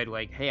of said,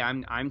 like, hey,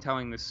 I'm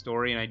telling this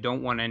story and I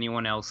don't want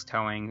anyone else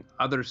telling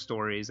other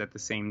stories at the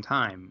same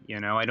time.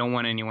 I don't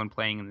want anyone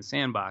playing in the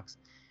sandbox.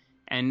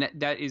 And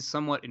that is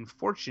somewhat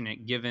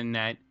unfortunate, given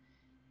that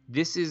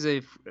this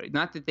is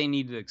not that they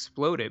need to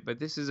explode it, but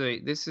this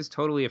is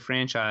totally a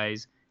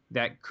franchise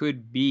that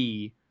could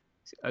be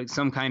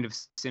some kind of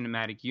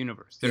cinematic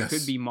universe. There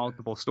could be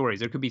multiple stories.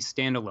 There could be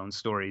standalone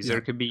stories.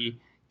 There could be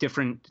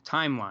different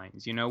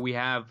timelines. You know, we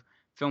have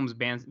films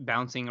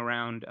bouncing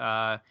around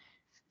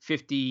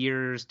 50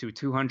 years to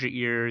 200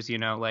 years. You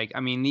know, like, I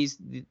mean,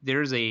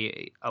 there's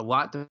a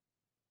lot to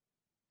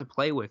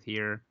play with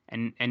here,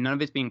 and none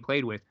of it's being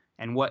played with.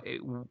 And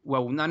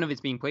none of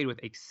it's being played with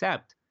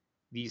except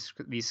these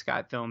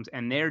Scott films,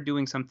 and they're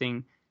doing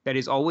something that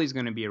is always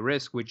going to be a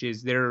risk, which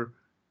is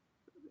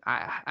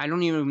I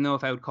don't even know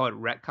if I would call it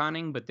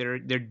retconning, but they're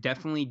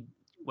definitely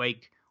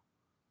like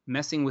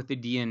messing with the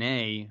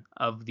DNA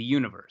of the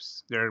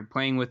universe. They're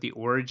playing with the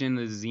origin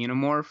of the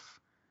xenomorph.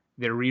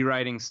 They're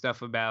rewriting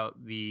stuff about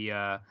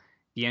the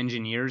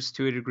engineers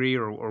to a degree,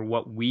 or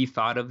what we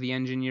thought of the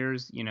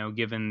engineers, you know,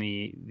 given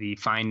the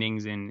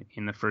findings in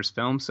the first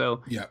film.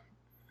 So yeah.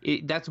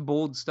 That's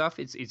bold stuff.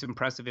 It's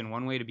impressive in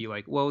one way to be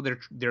like, well,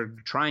 they're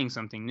trying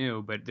something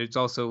new, but it's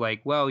also like,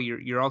 well,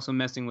 you're also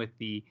messing with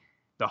the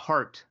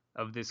heart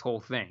of this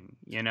whole thing,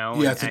 you know?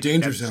 Yeah, it's a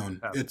danger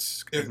zone.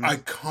 It's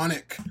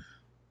iconic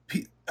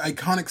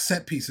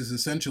set pieces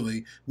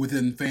essentially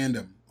within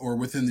fandom or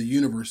within the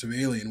universe of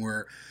Alien,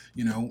 where,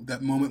 you know,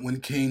 that moment when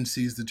Kane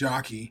sees the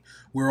jockey,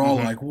 we're all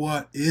like,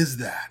 what is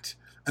that?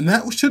 And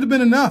that should have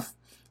been enough.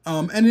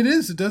 And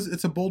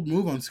it's a bold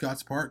move on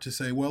Scott's part to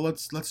say, well,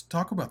 let's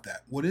talk about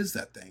that. What is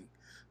that thing?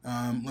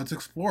 Let's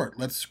explore it.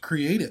 Let's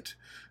create it.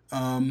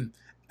 And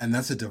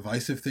that's a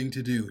divisive thing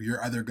to do.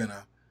 You're either going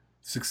to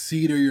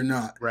succeed or you're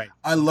not. Right.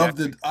 I love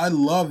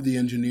the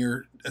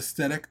engineer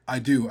aesthetic. I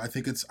do. I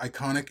think it's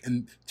iconic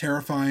and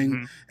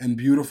terrifying and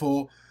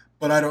beautiful,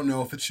 but I don't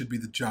know if it should be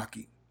the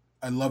jockey.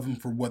 I love them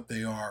for what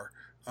they are.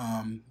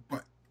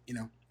 But, you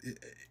know,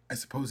 I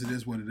suppose it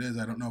is what it is.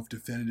 I don't know if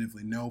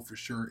definitively know for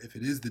sure if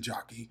it is the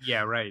jockey.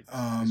 Yeah, right.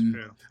 That's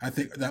true. I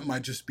think that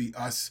might just be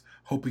us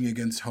hoping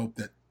against hope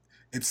that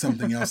it's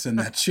something else in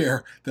that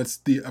chair that's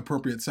the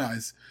appropriate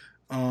size.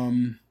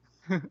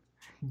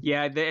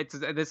 Yeah,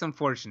 that's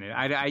unfortunate.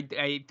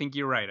 I think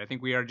you're right. I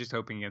think we are just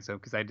hoping against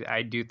hope, because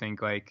I do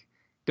think like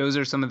those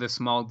are some of the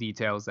small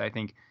details that I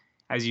think,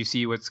 as you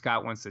see what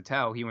Scott wants to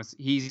tell,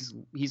 he's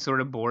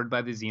sort of bored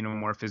by the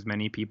xenomorph, as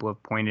many people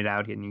have pointed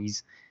out, and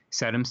he's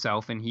said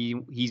himself, and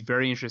he's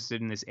very interested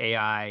in this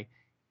AI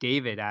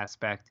David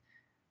aspect.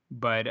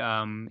 But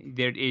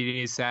it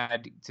is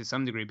sad to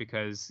some degree,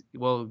 because,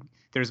 well,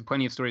 there's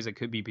plenty of stories that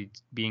could be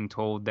being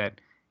told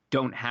that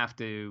don't have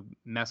to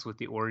mess with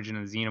the origin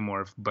of the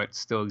xenomorph, but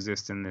still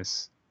exist in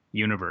this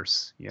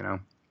universe, you know?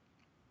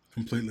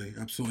 Completely,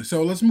 absolutely.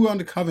 So let's move on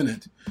to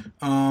Covenant.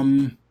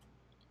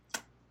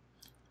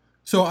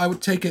 So I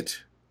would take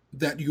it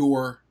that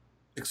your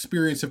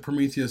experience of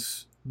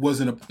Prometheus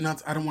wasn't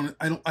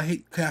I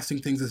hate casting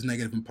things as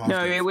negative and positive.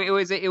 No, it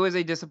was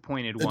a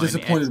disappointed one. A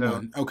disappointed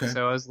one. Okay.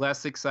 So I was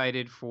less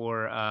excited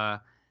for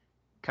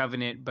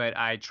Covenant, but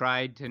I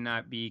tried to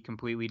not be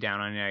completely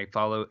down on it. I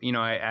followed,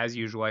 as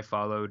usual, I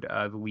followed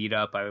the lead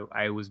up.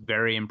 I was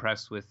very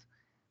impressed with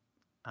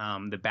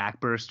the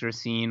backburster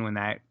scene when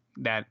that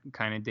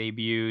kind of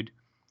debuted,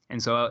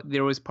 and so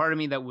there was part of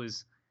me that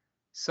was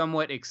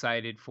somewhat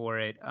excited for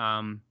it.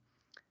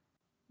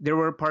 There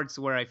were parts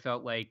where I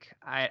felt like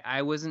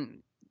I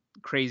wasn't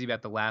crazy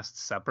about The Last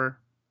Supper,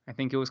 I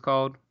think it was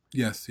called.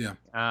 Yes,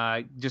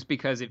 yeah. Just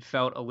because it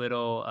felt a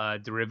little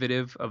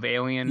derivative of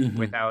Alien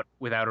without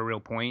a real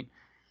point.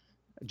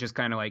 Just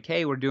kind of like,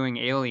 hey, we're doing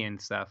Alien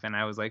stuff. And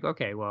I was like,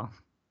 okay, well,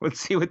 let's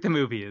see what the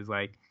movie is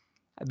like.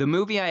 The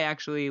movie I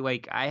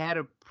had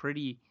a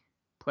pretty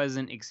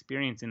pleasant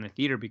experience in the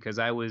theater, because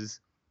I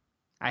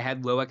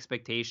had low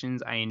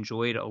expectations. I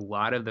enjoyed a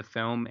lot of the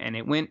film, and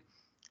it went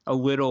a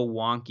little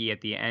wonky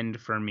at the end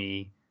for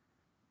me.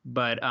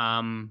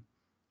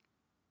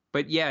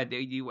 But yeah,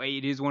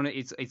 it is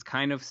it's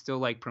kind of still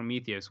like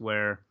Prometheus,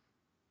 where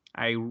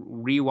I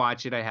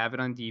rewatch it. I have it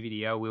on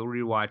DVD. I will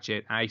rewatch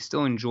it. I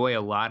still enjoy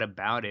a lot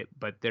about it,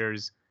 but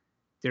there's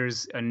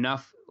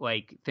enough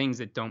like things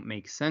that don't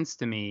make sense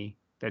to me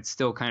that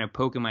still kind of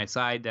poke in my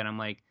side that I'm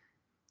like,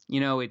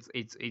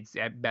 it's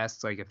at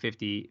best like a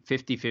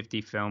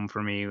 50-50 film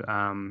for me.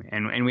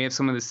 And we have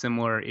some of the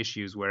similar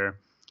issues where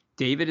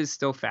David is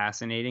still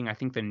fascinating. I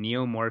think the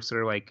neomorphs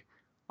are like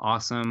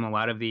awesome. A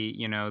lot of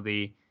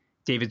the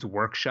David's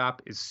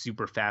workshop is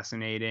super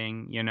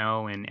fascinating,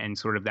 and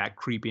sort of that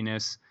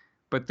creepiness.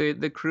 But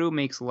the crew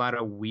makes a lot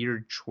of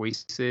weird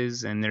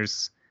choices, and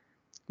there's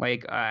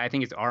like I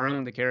think it's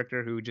Arlen, the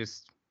character, who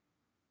just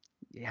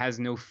has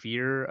no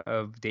fear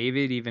of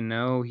David, even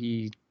though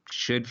he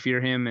should fear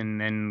him, and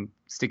then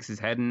sticks his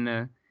head in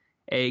a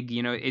egg.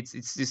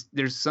 It's just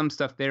there's some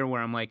stuff there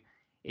where I'm like,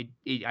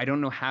 I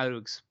don't know how to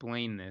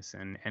explain this,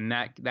 and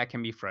that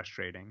can be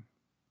frustrating.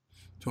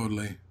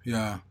 Totally,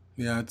 yeah.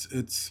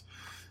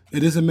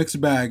 It is a mixed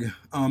bag.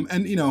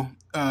 And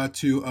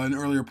to an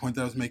earlier point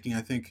that I was making,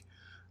 I think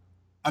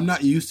I'm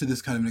not used to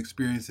this kind of an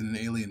experience in an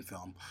Alien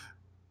film.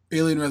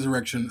 Alien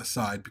Resurrection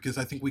aside, because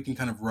I think we can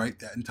kind of write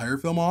that entire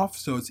film off,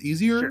 so it's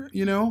easier,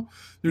 Sure.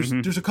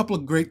 There's a couple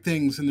of great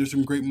things, and there's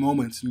some great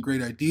moments and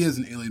great ideas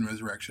in Alien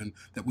Resurrection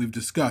that we've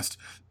discussed,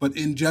 but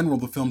in general,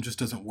 the film just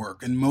doesn't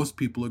work, and most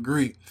people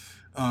agree.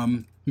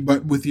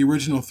 But with the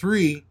original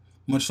three,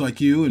 much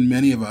like you and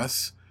many of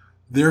us,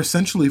 they're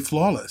essentially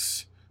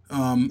flawless.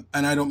 And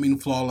I don't mean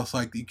flawless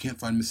like you can't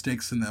find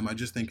mistakes in them. I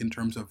just think in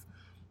terms of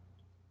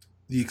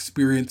the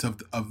experience of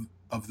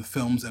the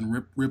films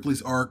and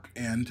Ripley's arc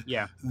and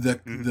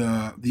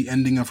the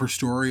ending of her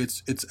story.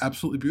 It's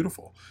absolutely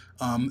beautiful.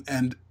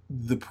 And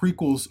the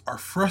prequels are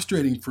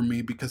frustrating for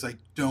me because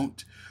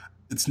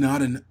it's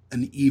not an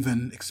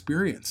even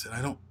experience,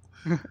 and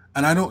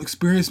I don't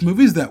experience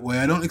movies that way.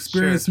 I don't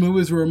experience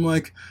movies where I'm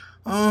like,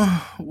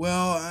 oh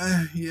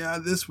well, yeah,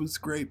 this was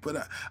great,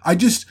 but I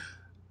just,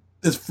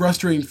 it's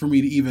frustrating for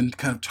me to even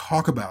kind of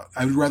talk about.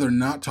 I would rather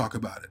not talk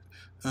about it.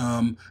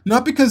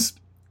 Not because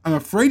I'm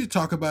afraid to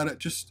talk about it,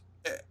 just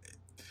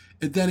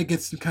then it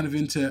gets kind of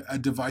into a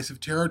divisive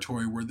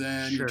territory where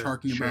then you're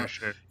talking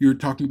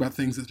about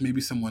things that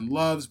maybe someone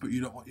loves, but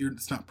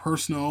it's not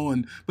personal.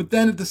 But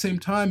then at the same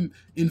time,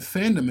 in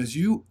fandom, as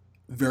you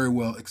very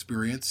well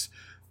experience,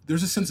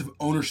 there's a sense of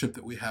ownership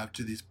that we have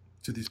to these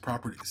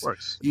properties.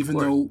 Even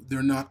though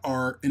they're not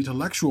our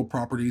intellectual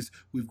properties,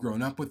 we've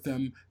grown up with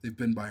them. They've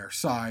been by our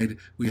side.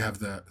 We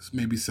have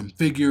maybe some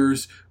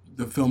figures.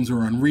 The films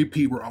are on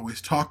repeat. We're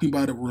always talking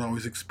about it. We're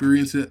always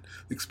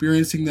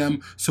experiencing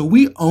them. So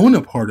we own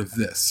a part of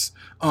this.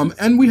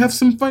 And we have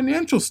some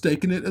financial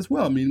stake in it as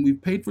well. I mean,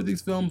 we've paid for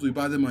these films. We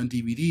buy them on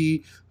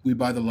DVD. We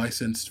buy the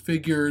licensed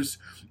figures.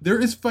 There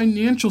is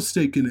financial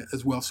stake in it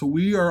as well. So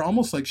we are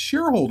almost like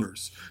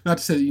shareholders. Not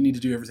to say that you need to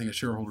do everything as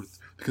shareholders,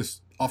 because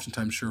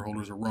oftentimes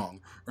shareholders are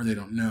wrong or they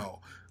don't know.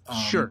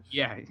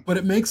 But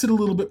it makes it a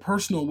little bit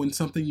personal when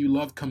something you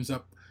love comes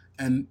up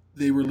and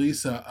they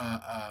release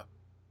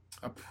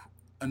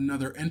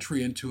another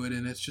entry into it,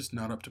 and it's just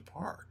not up to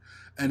par.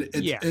 And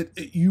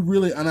you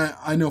really, and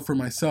I know for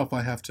myself,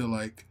 I have to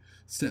like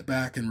step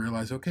back and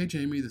realize, okay,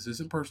 Jamie, this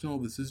isn't personal.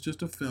 This is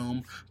just a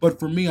film. But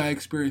for me, I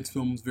experience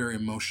films very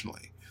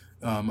emotionally.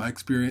 I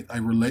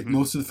relate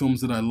most of the films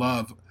that I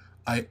love.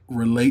 I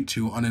relate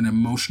to on an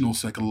emotional,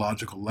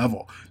 psychological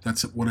level.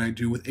 That's what I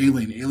do with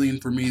Alien. Alien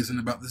for me isn't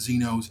about the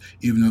Xenos,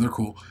 even though they're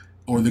cool,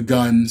 or the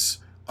guns,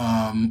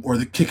 or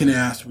the kicking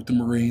ass with the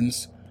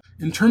Marines.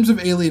 In terms of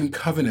Alien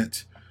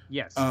Covenant,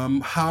 what's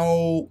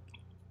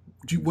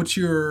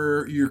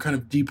your kind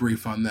of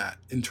debrief on that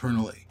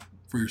internally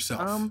for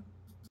yourself?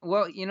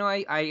 Well,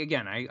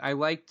 I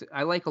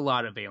like a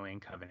lot of Alien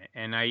Covenant,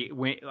 and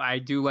I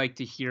do like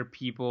to hear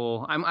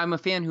people. I'm a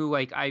fan who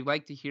I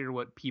like to hear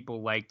what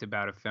people liked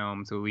about a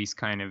film to at least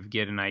kind of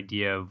get an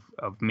idea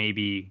of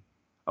maybe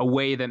a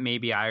way that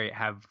maybe I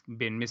have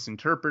been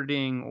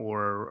misinterpreting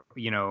or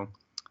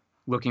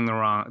looking the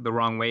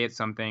wrong way at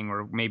something,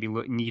 or maybe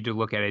need to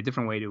look at it a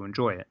different way to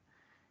enjoy it.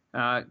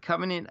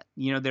 Covenant,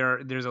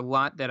 there's a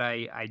lot that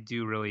I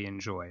do really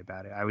enjoy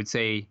about it. I would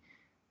say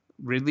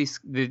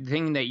the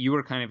thing that you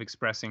were kind of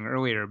expressing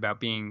earlier about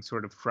being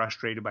sort of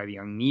frustrated by the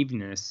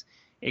unevenness,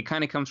 it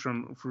kind of comes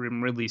from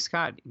Ridley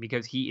Scott,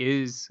 because he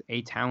is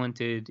a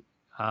talented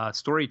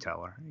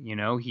storyteller.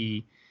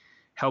 He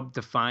helped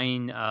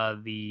define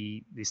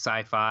the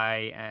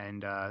sci-fi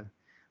and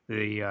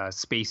the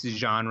space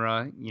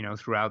genre,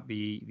 throughout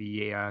the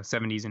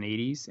 70s and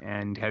 80s,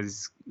 and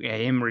has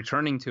him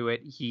returning to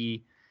it.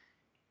 He,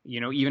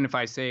 even if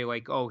I say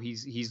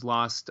he's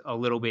lost a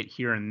little bit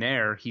here and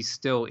there, he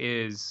still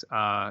is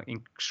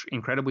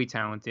incredibly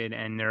talented.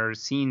 And there are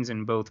scenes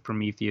in both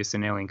Prometheus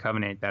and Alien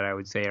Covenant that I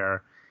would say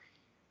are,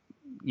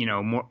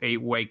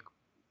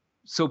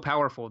 so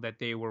powerful that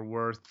they were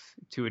worth,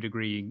 to a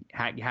degree,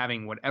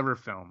 having whatever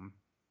film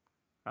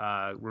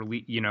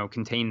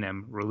contain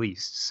them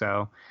released.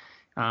 So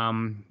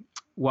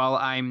while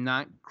I'm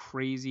not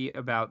crazy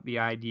about the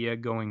idea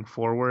going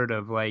forward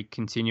of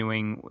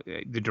continuing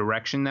the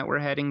direction that we're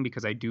heading,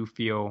 because I do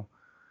feel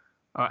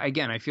I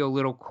feel a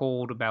little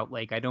cold about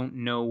I don't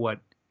know what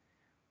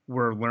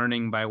we're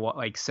learning by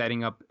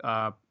setting up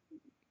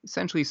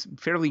essentially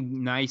fairly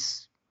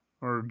nice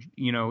or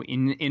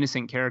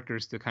innocent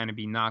characters to kind of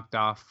be knocked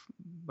off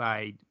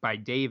by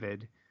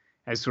David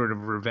as sort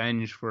of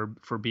revenge for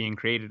being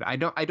created. I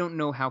don't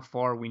know how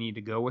far we need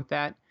to go with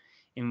that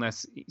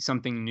unless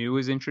something new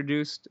is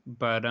introduced.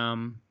 But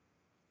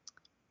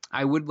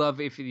I would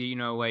love if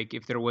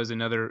if there was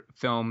another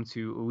film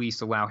to at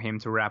least allow him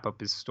to wrap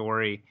up his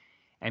story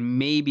and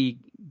maybe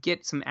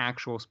get some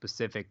actual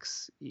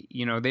specifics.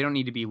 They don't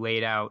need to be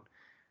laid out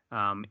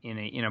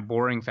in a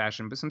boring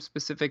fashion, but some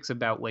specifics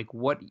about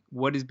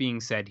what is being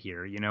said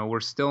here.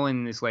 We're still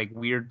in this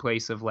weird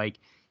place of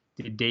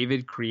did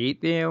David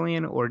create the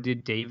alien, or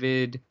did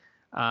David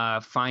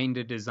find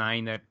a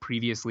design that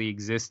previously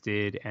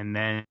existed and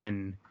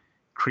then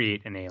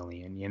create an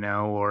alien?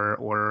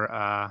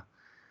 Or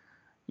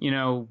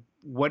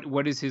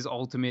what is his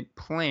ultimate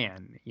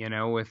plan?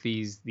 With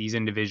these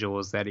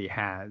individuals that he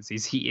has.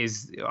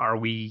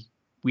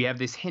 We have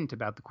this hint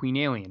about the Queen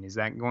Alien. Is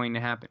that going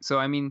to happen? So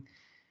I mean,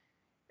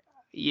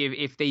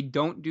 if they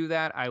don't do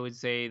that, I would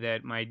say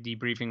that my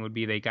debriefing would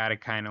be they got to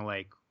kind of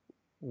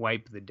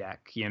wipe the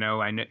deck. I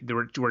know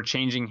we're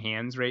changing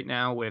hands right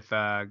now with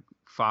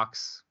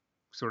Fox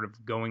sort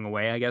of going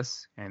away, I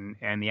guess,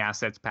 and the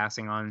assets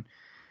passing on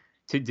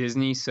to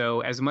Disney.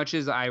 So as much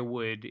as I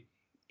would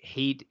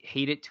hate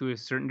it to a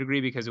certain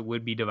degree because it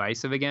would be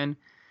divisive again,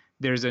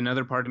 there's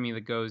another part of me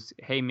that goes,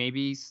 hey,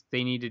 maybe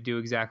they need to do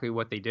exactly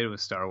what they did with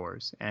Star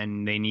Wars,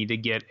 and they need to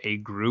get a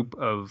group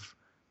of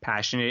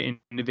passionate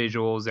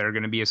individuals that are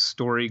going to be a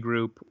story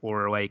group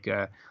or like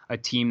a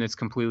team that's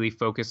completely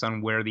focused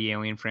on where the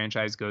Alien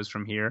franchise goes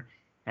from here.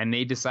 And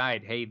they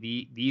decide, hey,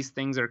 these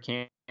things are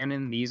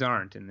canon, these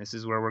aren't, and this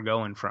is where we're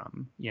going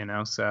from,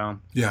 so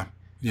yeah,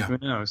 who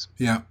knows?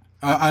 Yeah.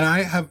 And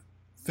I have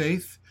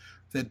faith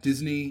that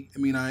Disney,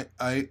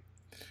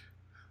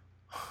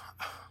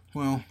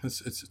 well,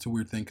 it's a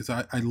weird thing because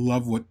I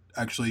love what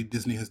actually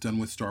Disney has done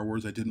with Star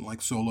Wars. I didn't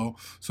like Solo.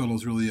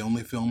 Solo's really the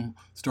only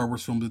Star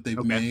Wars film that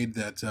they've made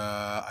that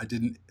I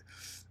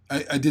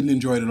didn't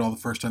enjoy it at all the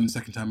first time. The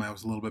second time I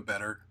was a little bit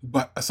better.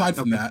 But aside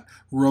from that,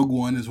 Rogue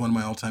One is one of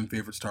my all-time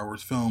favorite Star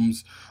Wars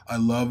films. I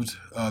loved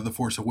The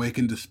Force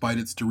Awakens despite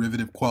its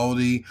derivative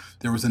quality.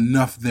 There was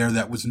enough there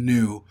that was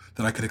new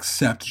that I could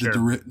accept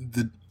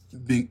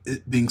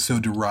being so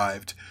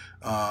derived.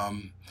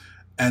 And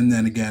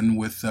then again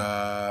with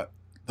The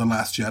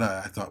Last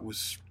Jedi, I thought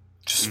was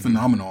just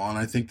phenomenal. And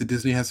I think that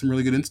Disney has some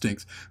really good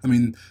instincts. I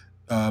mean,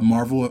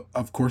 Marvel,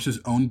 of course, is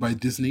owned by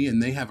Disney,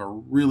 and they have a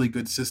really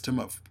good system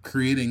of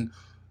creating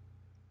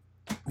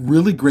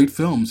really great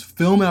films.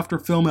 Film after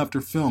film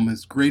after film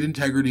has great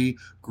integrity,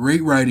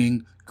 great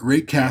writing,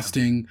 great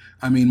casting.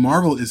 I mean,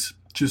 Marvel is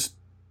just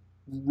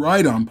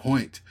right on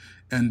point.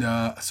 And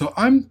so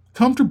I'm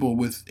comfortable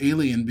with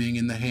Alien being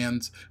in the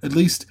hands, at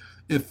least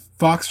if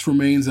Fox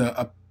remains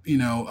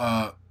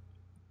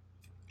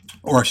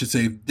or I should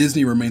say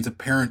Disney remains a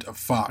parent of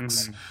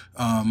Fox.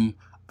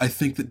 I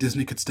think that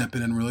Disney could step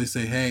in and really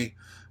say, hey,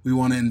 we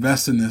want to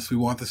invest in this. We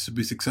want this to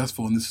be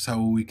successful, and this is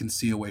how we can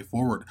see a way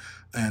forward.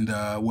 And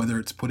whether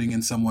it's putting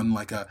in someone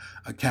like a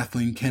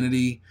Kathleen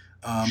Kennedy,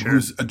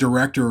 who's a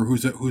director or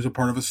who's a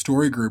part of a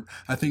story group,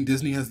 I think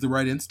Disney has the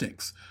right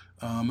instincts.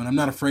 And I'm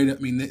not afraid. I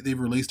mean, they've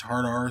released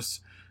hard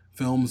R's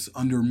films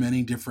under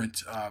many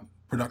different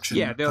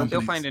production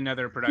they'll find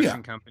another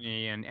production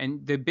company.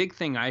 And the big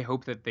thing I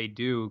hope that they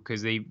do,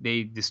 because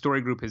the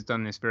story group has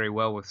done this very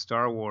well with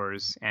Star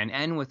Wars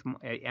and with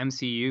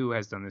MCU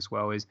has done this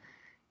well, is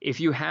if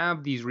you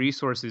have these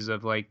resources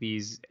of like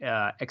these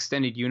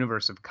extended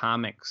universe of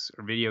comics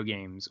or video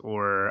games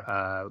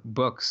or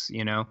books,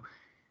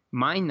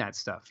 mine that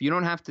stuff. You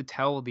don't have to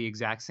tell the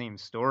exact same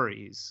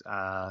stories,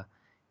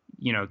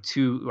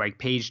 to like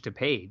page to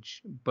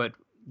page, but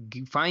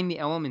find the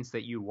elements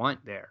that you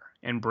want there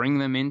and bring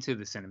them into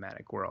the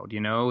cinematic world.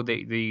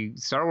 The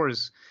Star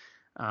Wars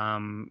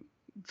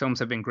films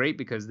have been great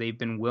because they've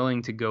been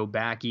willing to go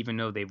back, even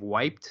though they've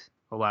wiped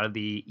a lot of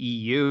the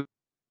EU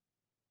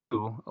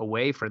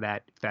away for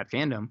that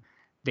fandom.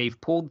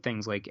 They've pulled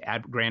things like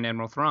Grand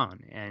Admiral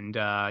Thrawn and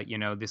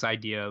this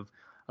idea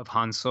of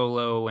Han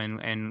Solo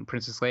and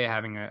Princess Leia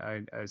having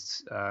a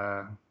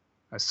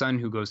son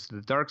who goes to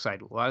the dark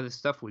side. A lot of this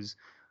stuff was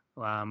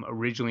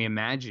originally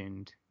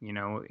imagined,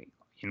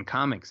 in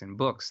comics and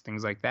books,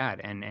 things like that.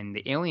 And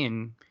the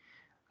Alien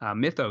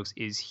mythos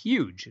is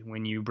huge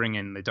when you bring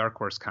in the Dark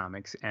Horse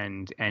comics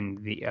and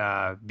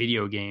the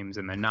video games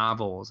and the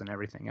novels and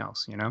everything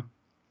else,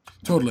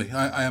 Totally.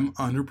 I am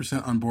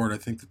 100% on board. I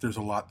think that there's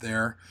a lot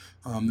there.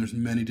 There's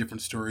many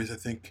different stories. I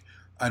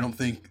don't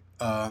think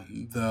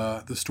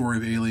the story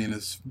of Alien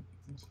is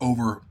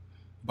over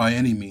by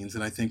any means.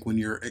 And I think when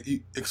you're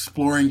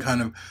exploring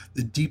kind of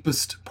the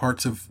deepest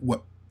parts of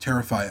what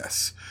terrify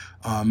us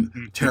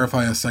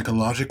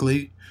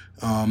psychologically,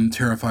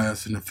 terrify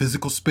us in a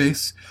physical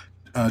space,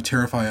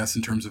 terrify us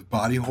in terms of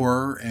body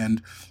horror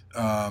and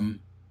body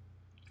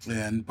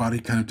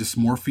kind of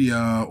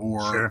dysmorphia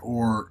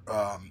or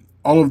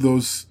all of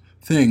those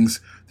things.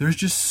 There's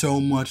just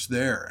so much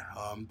there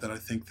that I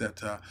think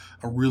that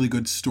a really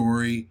good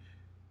story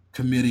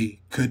committee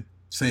could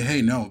say,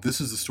 hey, no, this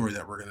is the story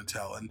that we're going to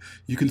tell. And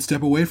you can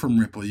step away from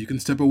Ripley. You can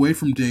step away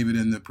from David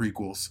in the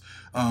prequels.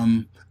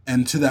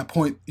 And to that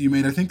point you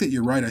made, I think that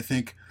you're right. I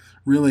think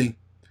really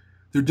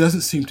there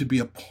doesn't seem to be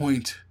a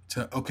point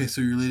to, okay, so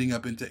you're leading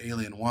up into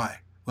Alien. Why?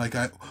 Like,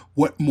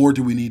 what more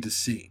do we need to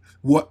see?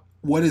 What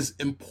is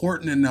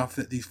important enough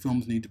that these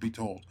films need to be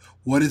told?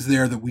 What is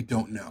there that we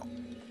don't know?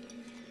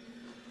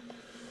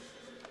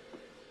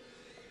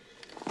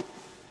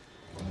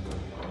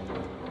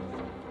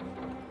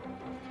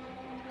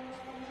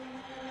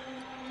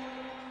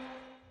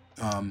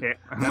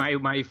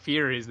 My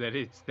fear is that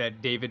it's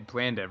that David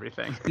planned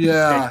everything.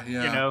 Yeah,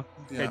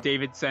 that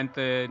David sent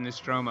the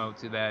Nostromo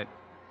to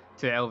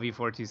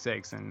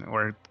LV-426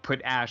 or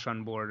put Ash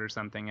on board or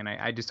something, and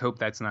I just hope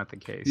that's not the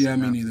case. Yeah,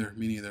 me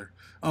neither.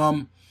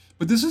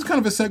 But this is kind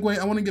of a segue.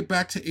 I want to get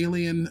back to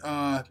Alien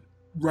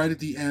right at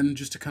the end,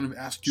 just to kind of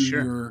ask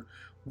you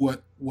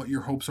what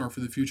your hopes are for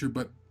the future.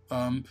 But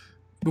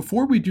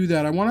before we do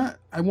that, I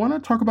want to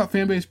talk about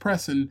Fanbase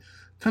Press and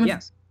kind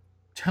of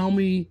tell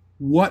me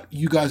what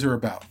you guys are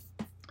about.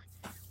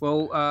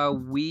 Well,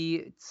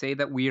 we say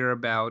that we are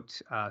about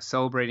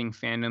celebrating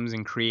fandoms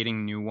and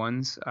creating new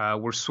ones.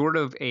 We're sort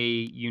of a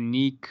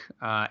unique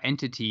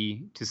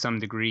entity to some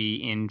degree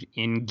in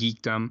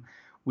geekdom.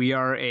 We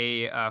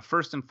are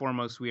first and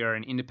foremost, we are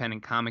an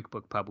independent comic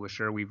book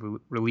publisher. We've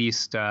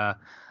released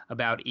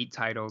about 8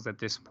 titles at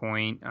this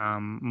point,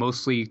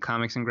 mostly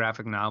comics and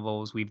graphic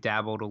novels. We've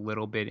dabbled a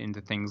little bit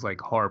into things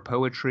like horror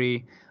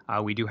poetry.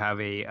 We do have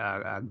a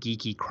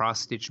geeky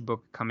cross-stitch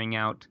book coming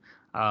out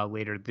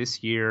later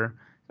this year.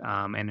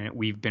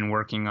 We've been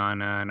working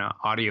on an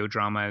audio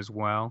drama as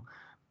well.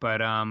 But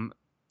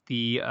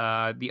the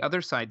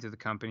other side to the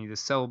company, the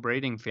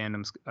celebrating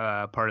fandoms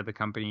part of the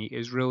company,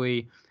 is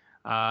really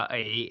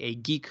a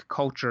geek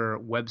culture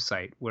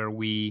website where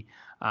we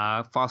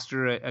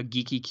foster a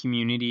geeky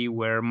community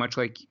where, much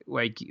like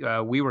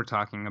we were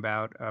talking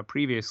about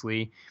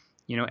previously,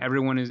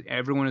 everyone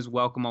is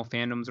welcome. All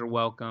fandoms are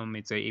welcome.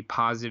 It's a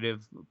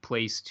positive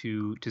place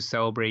to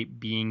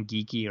celebrate being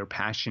geeky or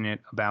passionate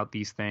about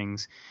these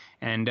things.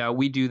 And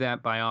we do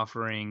that by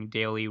offering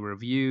daily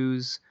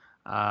reviews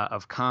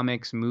of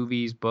comics,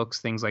 movies, books,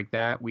 things like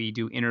that. We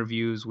do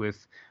interviews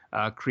with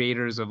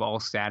creators of all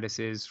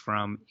statuses,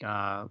 from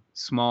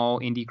small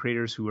indie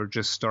creators who are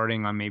just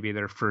starting on maybe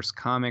their first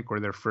comic or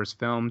their first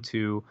film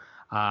to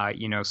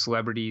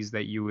celebrities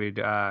that you would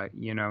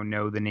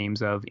know the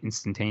names of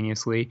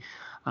instantaneously.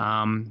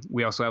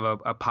 We also have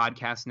a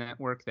podcast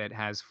network that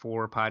has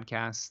 4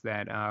 podcasts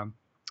that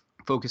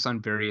focus on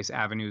various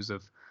avenues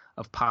of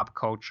pop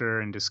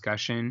culture and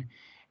discussion.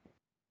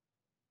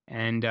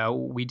 And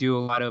we do a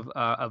lot of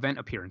event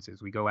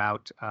appearances. We go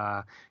out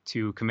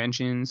to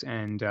conventions,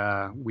 and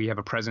we have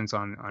a presence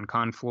on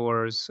con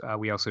floors.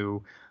 We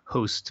also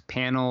host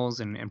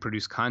panels and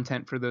produce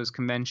content for those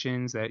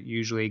conventions that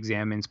usually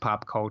examines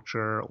pop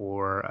culture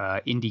or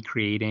indie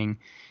creating.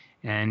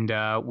 And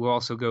we'll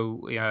also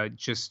go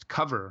just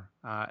cover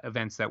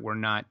events that we're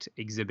not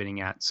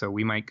exhibiting at. So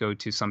we might go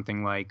to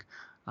something like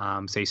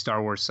say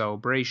Star Wars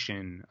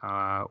Celebration,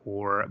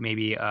 or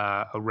maybe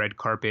a red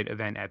carpet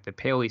event at the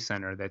Paley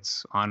Center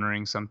that's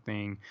honoring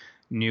something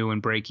new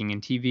and breaking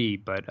in TV.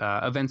 But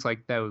events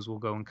like those we'll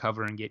go and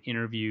cover and get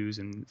interviews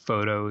and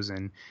photos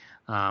and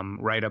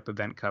write up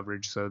event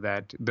coverage so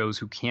that those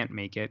who can't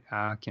make it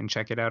can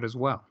check it out as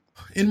well.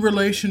 In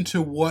relation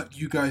to what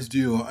you guys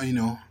do,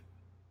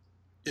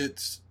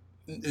 it's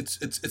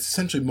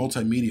essentially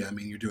multimedia. I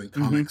mean, you're doing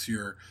comics,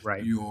 you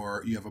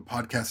have a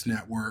podcast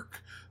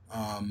network,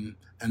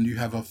 and you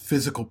have a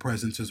physical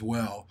presence as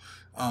well.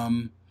 How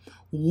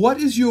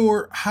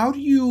do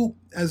you,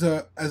 as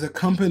a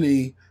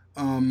company,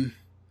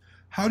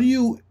 how do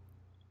you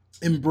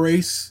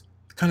embrace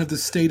kind of the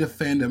state of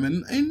fandom?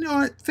 And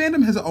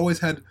fandom has always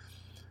had,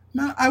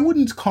 I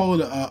wouldn't call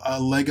it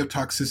a leg of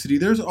toxicity.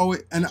 There's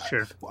always, and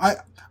sure.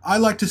 I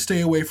like to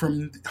stay away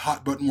from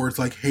hot button words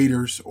like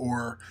haters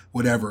or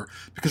whatever,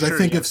 because Sure, I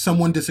think yeah. if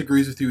someone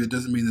disagrees with you, it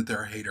doesn't mean that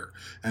they're a hater.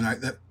 And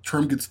that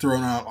term gets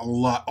thrown out a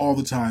lot, all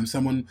the time.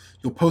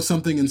 You'll post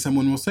something and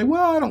someone will say,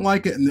 well, I don't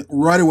like it. And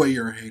right away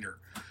you're a hater.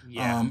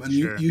 Yeah, And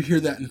sure. you hear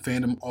that in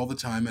fandom all the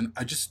time. And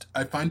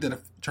I find that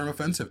a term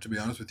offensive, to be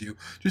honest with you.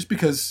 Just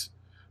because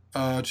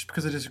I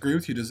disagree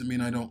with you doesn't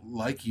mean I don't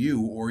like you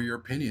or your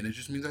opinion. It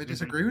just means I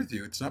disagree with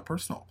you. It's not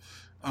personal.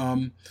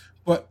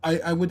 But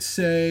I would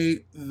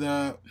say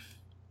the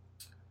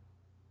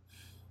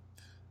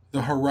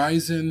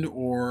horizon,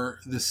 or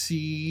the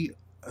sea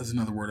is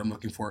another word I'm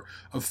looking for,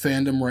 of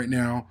fandom right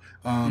now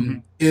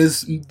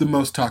is the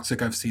most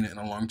toxic I've seen it in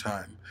a long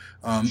time.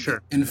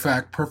 Sure. In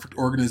fact, Perfect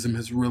Organism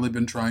has really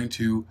been trying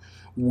to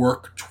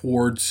work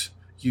towards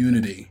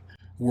unity,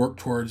 work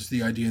towards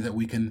the idea that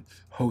we can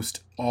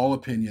host all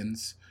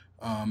opinions,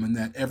 and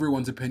that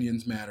everyone's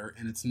opinions matter,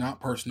 and it's not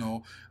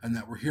personal, and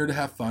that we're here to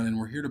have fun, and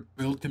we're here to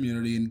build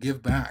community and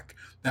give back.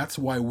 That's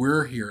why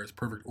we're here as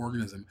Perfect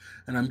Organism.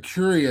 And I'm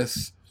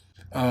curious,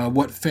 how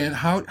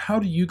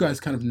do you guys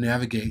kind of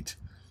navigate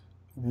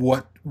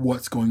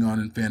what's going on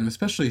in fandom,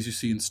 especially as you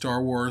see in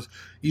Star Wars,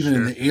 even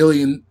in the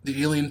alien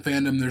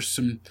fandom, there's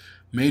some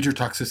major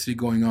toxicity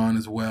going on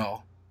as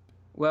well.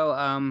 Well,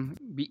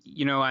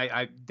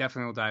 I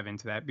definitely will dive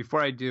into that.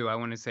 Before I do, I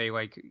want to say,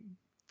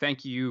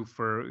 thank you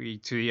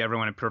to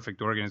everyone at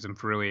Perfect Organism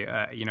for really,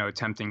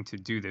 attempting to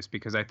do this,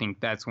 because I think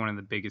that's one of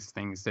the biggest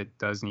things that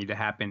does need to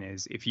happen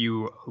is, if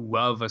you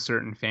love a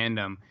certain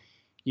fandom,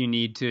 you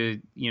need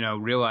to,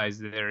 realize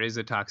that there is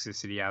a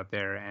toxicity out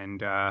there,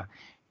 and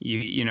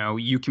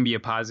you can be a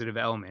positive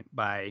element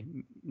by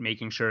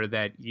making sure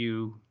that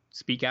you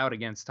speak out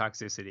against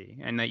toxicity,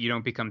 and that you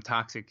don't become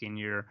toxic in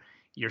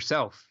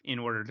yourself in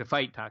order to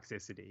fight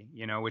toxicity,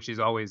 which is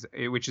always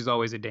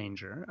a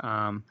danger.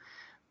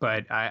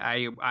 But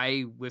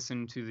I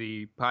listen to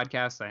the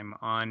podcast. I'm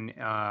on,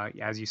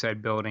 as you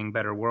said, Building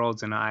Better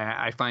Worlds, and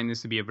I find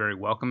this to be a very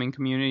welcoming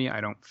community.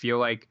 I don't feel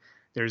like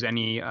there's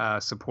any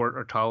support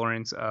or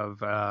tolerance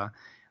of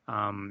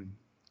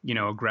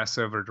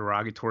aggressive or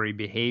derogatory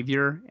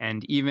behavior.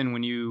 And even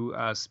when you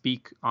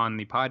speak on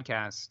the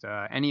podcast,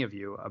 any of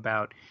you,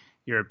 about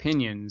your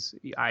opinions,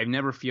 I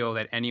never feel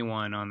that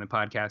anyone on the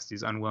podcast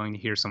is unwilling to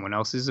hear someone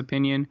else's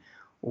opinion,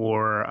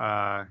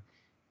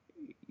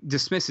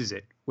 dismisses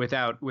it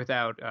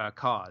without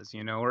cause,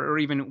 or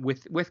even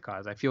with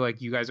cause. I feel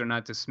like you guys are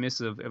not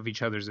dismissive of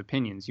each other's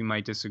opinions. You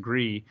might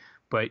disagree,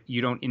 but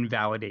you don't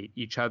invalidate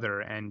each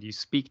other, and you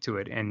speak to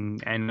it.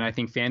 And I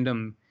think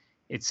fandom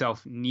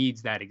itself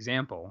needs that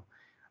example.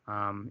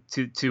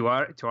 To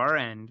our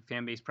end,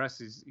 Fanbase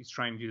Press is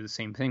trying to do the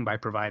same thing by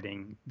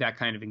providing that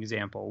kind of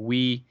example.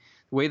 The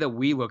way that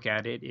we look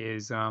at it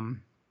is,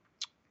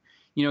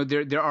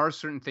 there are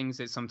certain things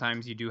that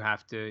sometimes you do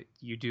have to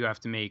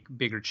make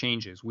bigger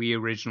changes. We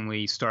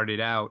originally started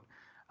out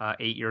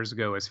 8 years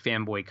ago as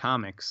Fanboy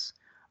Comics,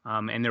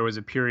 and there was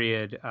a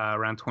period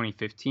around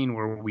 2015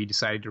 where we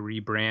decided to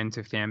rebrand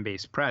to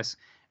Fanbase Press,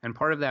 and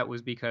part of that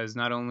was because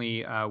not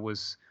only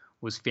was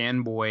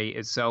Fanboy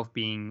itself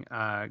being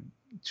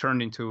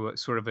turned into a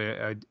sort of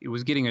it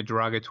was getting a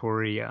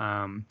derogatory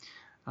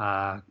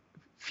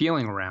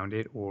feeling around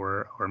it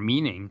or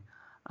meaning.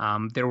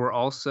 There were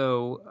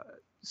also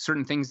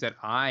certain things that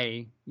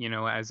I,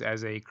 as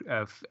a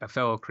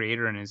fellow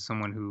creator and as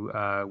someone who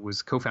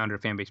was co-founder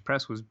of Fanbase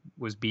Press, was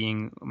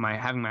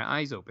having my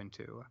eyes open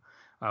to.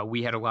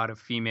 We had a lot of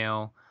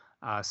female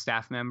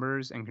staff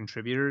members and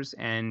contributors,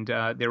 and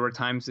there were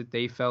times that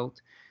they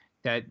felt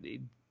that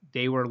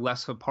they were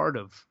less a part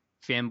of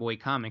Fanboy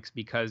Comics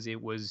because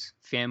it was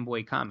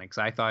Fanboy Comics.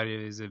 I thought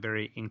it was a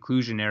very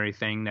inclusionary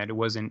thing, that it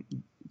wasn't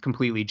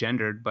completely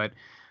gendered, but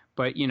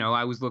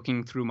I was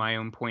looking through my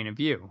own point of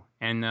view,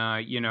 and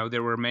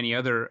there were many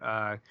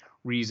other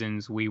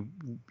reasons we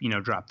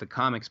dropped the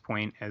comics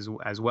point as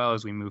well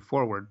as we move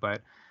forward.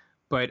 But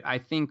I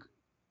think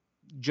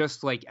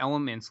just like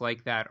elements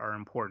like that are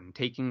important.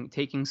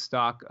 Taking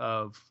stock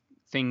of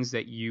things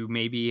that you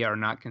maybe are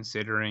not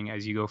considering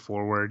as you go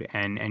forward,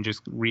 and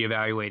just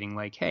reevaluating,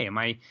 like, hey, am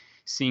I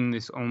seeing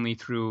this only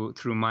through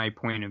my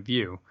point of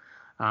view?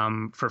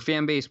 For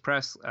Fanbase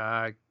Press,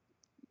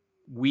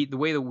 the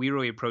way that we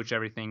really approach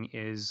everything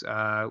is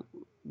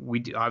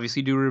we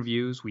obviously do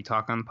reviews, we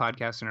talk on the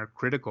podcast and are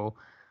critical,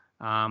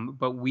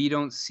 but we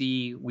don't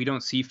see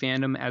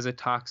fandom as a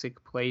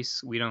toxic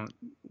place. We don't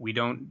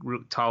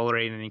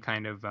tolerate any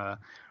kind of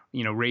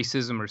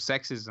racism or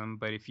sexism.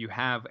 But if you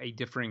have a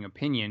differing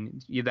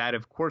opinion, that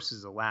of course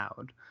is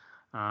allowed.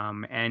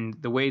 And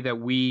the way that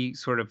we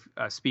sort of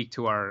speak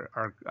to our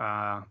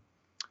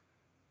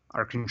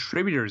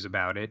contributors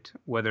about it,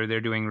 whether they're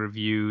doing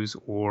reviews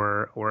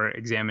or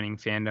examining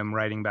fandom,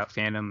 writing about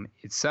fandom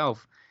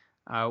itself,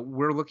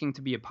 we're looking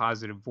to be a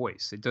positive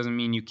voice. It doesn't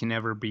mean you can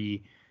never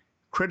be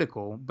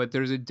critical, but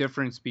there's a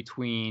difference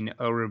between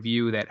a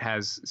review that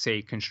has,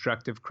 say,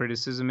 constructive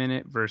criticism in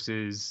it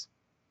versus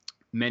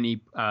many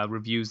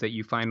reviews that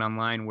you find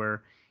online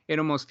where it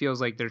almost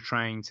feels like they're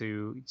trying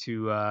to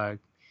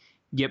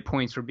get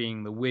points for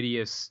being the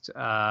wittiest,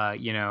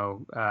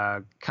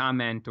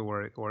 comment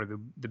or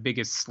the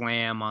biggest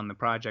slam on the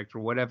project or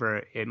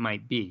whatever it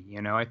might be.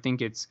 I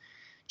think it's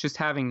just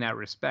having that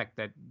respect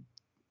that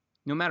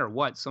no matter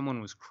what,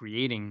 someone was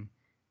creating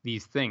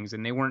these things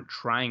and they weren't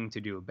trying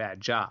to do a bad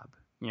job.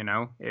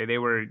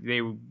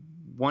 They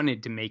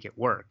wanted to make it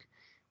work,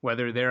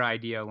 whether their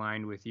idea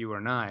aligned with you or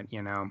not.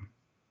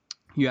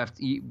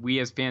 We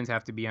as fans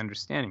have to be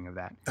understanding of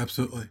that.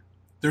 Absolutely.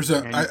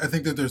 I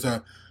think that there's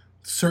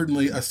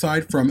certainly,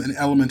 aside from an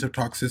element of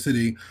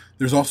toxicity,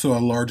 there's also a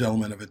large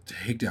element of a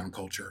takedown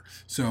culture.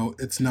 So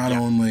it's not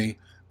only,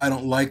 I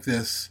don't like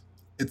this,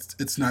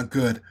 it's not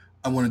good,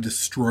 I want to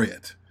destroy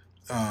it.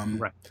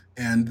 Right.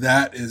 And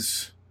that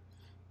is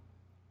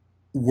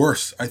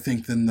worse, I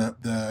think, than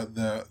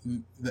the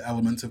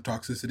elements of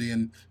toxicity.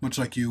 And much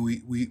like you,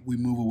 we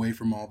move away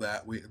from all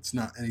that. It's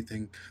not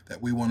anything that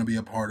we want to be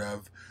a part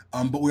of.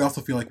 But we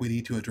also feel like we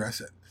need to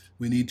address it.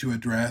 We need to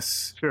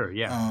address. Sure.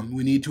 Yeah.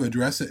 We need to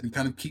address it and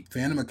kind of keep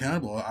fandom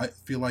accountable. I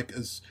feel like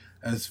as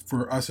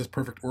for us as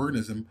Perfect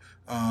Organism,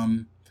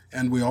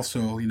 and we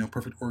also,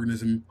 Perfect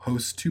Organism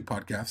hosts 2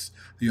 podcasts.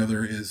 The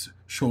other is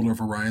Shoulder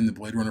of Orion, the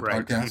Blade Runner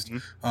podcast.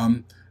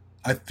 Mm-hmm.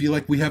 I feel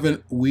like we have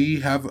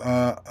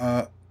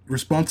a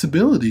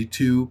responsibility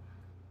to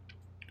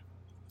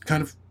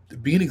kind of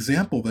be an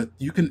example that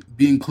you can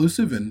be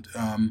inclusive and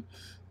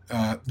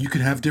you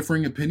can have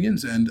differing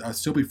opinions and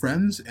still be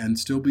friends and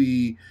still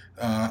be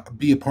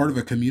a part of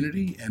a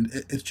community. And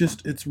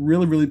it's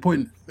really, really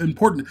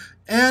important.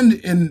 And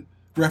in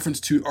reference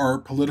to our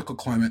political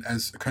climate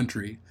as a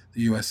country,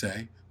 the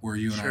USA, where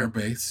you and I are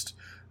based,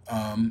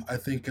 I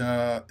think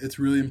it's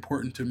really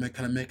important to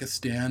make a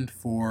stand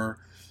for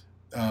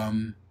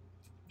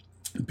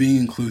being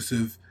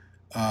inclusive,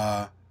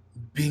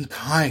 being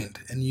kind,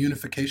 and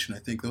unification. I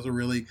think those are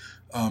really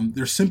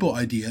they're simple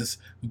ideas,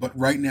 but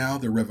right now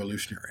they're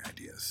revolutionary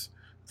ideas.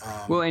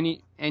 Well,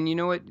 and you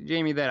know what,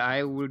 Jamie, that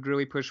I would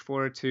really push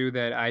for too,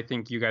 that I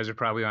think you guys are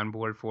probably on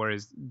board for,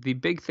 is the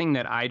big thing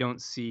that I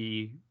don't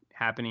see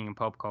happening in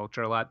pulp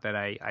culture a lot, that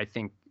I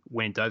think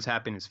when it does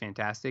happen is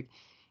fantastic,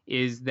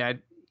 is that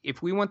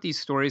if we want these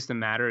stories to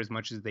matter as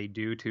much as they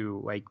do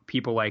to like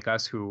people like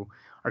us who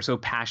are so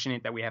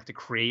passionate that we have to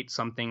create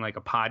something like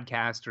a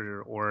podcast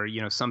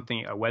or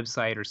something, a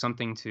website or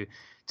something to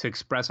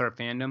express our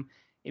fandom,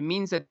 it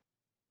means that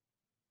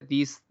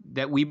we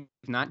believe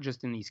not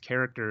just in these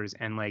characters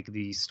and like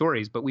these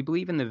stories, but we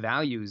believe in the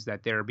values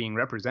that they're being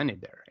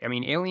represented there. I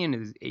mean, Alien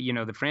is,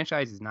 the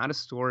franchise is not a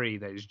story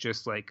that is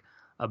just like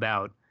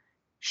about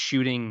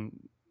shooting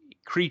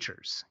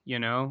creatures,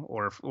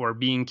 or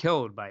being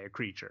killed by a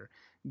creature.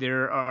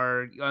 There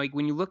are, like,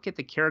 when you look at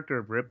the character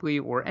of Ripley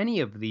or any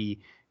of the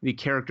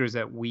characters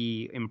that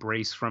we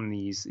embrace from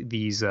these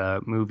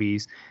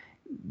movies,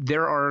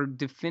 there are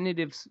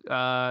definitive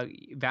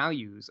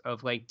values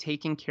of like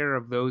taking care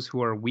of those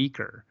who are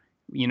weaker,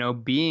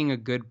 being a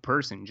good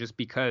person just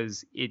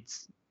because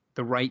it's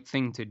the right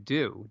thing to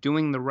do,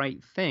 doing the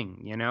right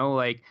thing,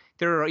 like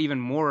there are even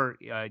more,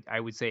 I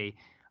would say,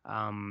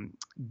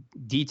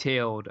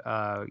 detailed,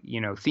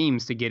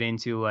 themes to get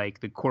into, like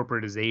the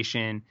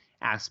corporatization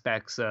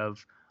aspects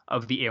of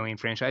the Alien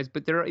franchise.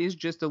 But there is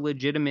just a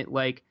legitimate,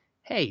 like,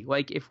 hey,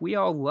 like if we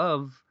all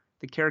love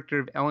the character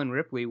of Ellen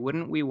Ripley,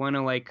 wouldn't we want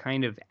to like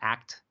kind of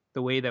act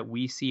the way that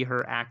we see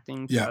her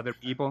acting to other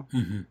people?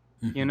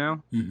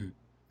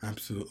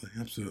 Absolutely.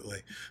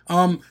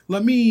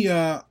 Let me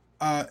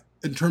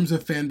in terms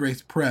of fan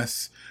base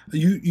press,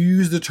 you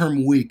use the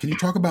term we. Can you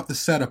talk about the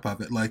setup of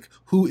it? Like,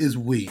 who is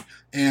we?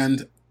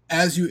 And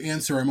as you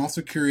answer, I'm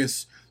also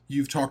curious,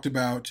 you've talked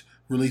about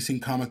releasing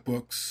comic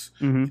books,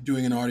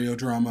 doing an audio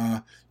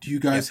drama. Do you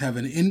guys have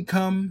an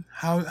income?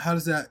 How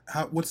does that,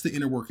 what's the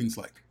inner workings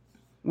like?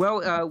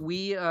 Well,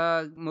 we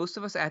most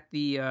of us at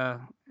the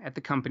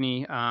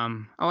company.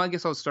 I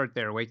guess I'll start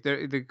there. Like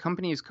the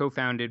company is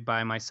co-founded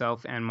by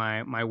myself and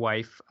my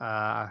wife.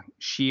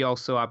 She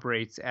also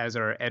operates as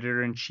our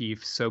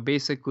editor-in-chief. So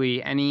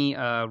basically, any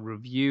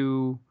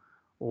review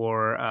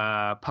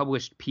or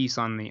published piece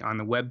on the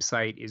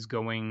website is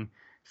going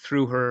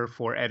through her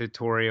for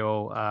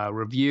editorial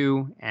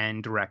review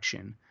and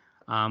direction.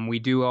 We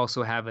do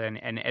also have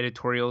an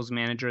editorials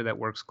manager that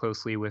works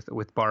closely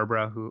with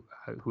Barbara,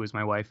 who is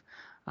my wife.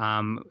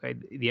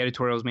 The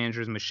editorials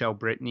manager is Michelle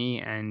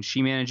Brittany, and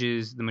she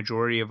manages the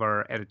majority of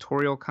our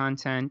editorial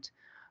content.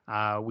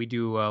 We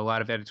do a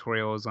lot of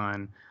editorials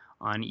on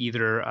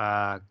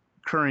either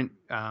current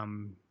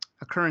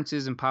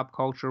occurrences in pop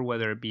culture,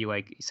 whether it be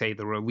like, say,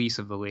 the release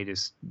of the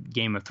latest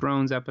Game of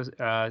Thrones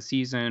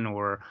season,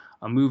 or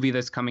a movie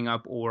that's coming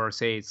up, or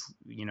say it's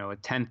a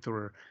 10th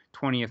or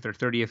 20th or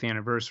 30th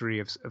anniversary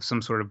of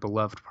some sort of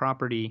beloved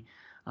property.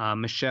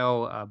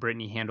 Michelle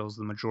Brittany handles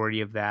the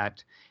majority of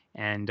that,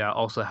 and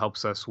also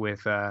helps us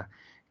with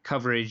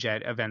coverage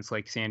at events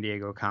like San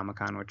Diego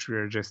Comic-Con, which we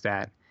were just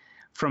at.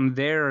 From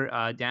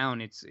there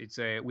down,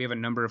 we have a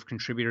number of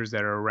contributors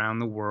that are around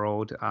the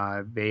world.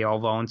 They all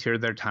volunteer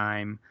their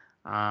time.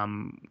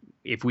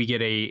 If we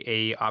get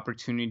a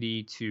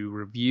opportunity to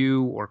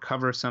review or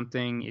cover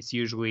something, it's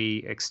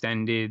usually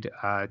extended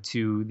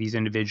to these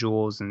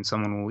individuals, and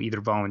someone will either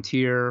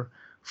volunteer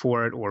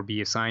for it or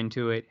be assigned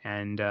to it,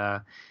 and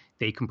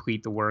they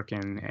complete the work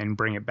and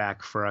bring it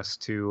back for us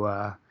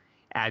to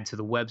add to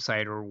the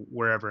website or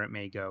wherever it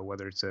may go,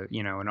 whether it's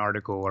an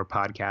article or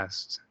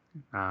podcast,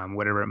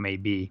 whatever it may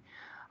be.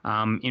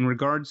 In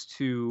regards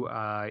to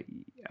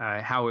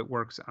how it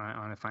works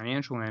on a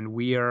financial end,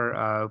 we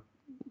are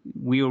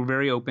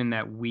very open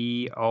that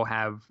we all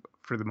have,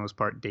 for the most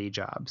part, day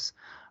jobs.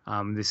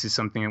 This is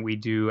something that we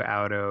do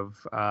out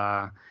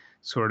of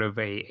sort of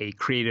a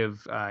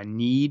creative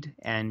need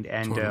and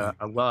totally.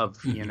 A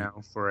love,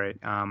 for it.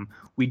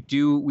 We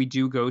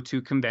do go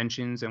to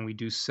conventions, and we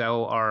do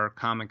sell our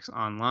comics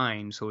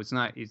online. So it's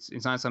not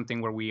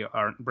something where we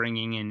aren't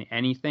bringing in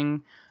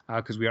anything,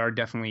 because we are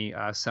definitely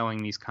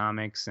selling these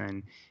comics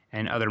and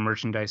other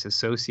merchandise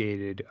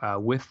associated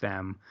with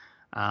them.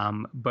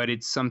 But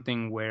it's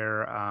something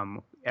where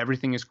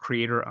everything is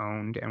creator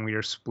owned, and we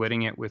are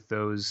splitting it with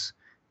those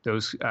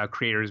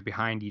creators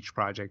behind each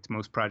project.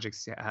 Most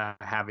projects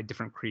have a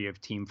different creative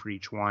team for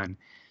each one.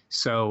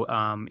 So,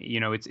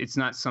 it's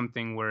not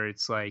something where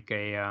it's like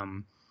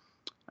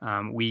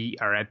we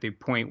are at the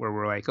point where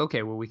we're like,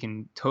 okay, well, we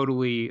can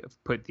totally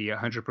put the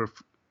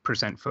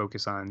 100%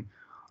 focus on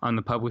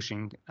the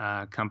publishing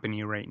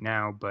company right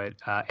now. But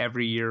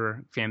every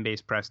year,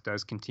 Fanbase Press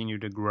does continue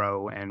to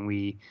grow, and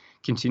we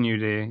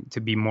continue to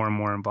be more and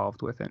more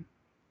involved with it.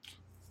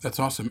 That's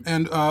awesome.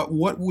 And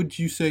what would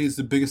you say is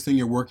the biggest thing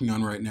you're working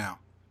on right now?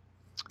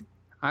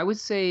 I would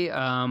say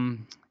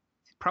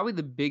probably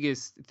the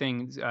biggest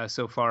thing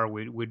so far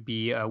would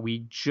be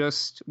we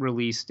just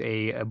released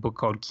a book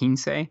called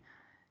Kinsey.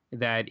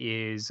 That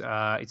is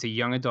it's a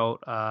young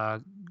adult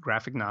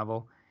graphic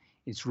novel.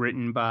 It's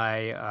written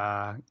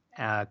by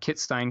Kit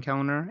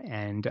Steinkellner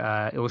and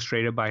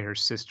illustrated by her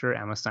sister,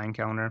 Emma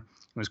Steinkellner.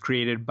 It was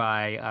created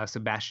by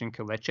Sebastian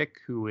Kalechik,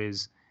 who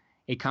is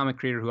a comic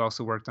creator who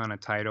also worked on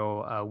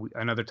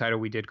another title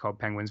we did called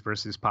Penguins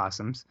vs.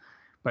 Possums.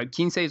 But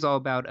Kinsey is all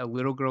about a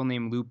little girl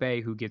named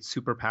Lupe who gets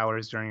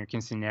superpowers during her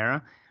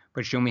quinceanera,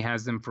 but she only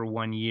has them for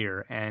 1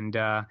 year. And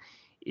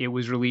it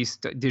was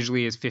released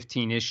digitally as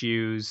 15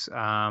 issues.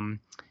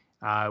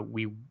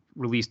 We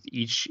released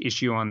each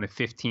issue on the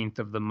 15th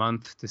of the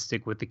month to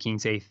stick with the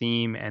Kinsey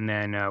theme. And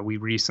then we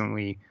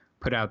recently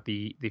put out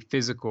the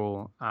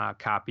physical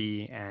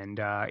copy, and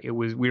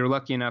we were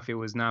lucky enough it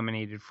was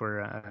nominated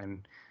for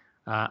an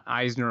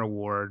Eisner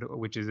Award,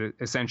 which is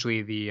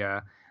essentially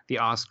the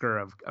Oscar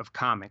of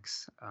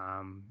comics.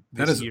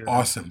 That is year.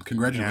 awesome!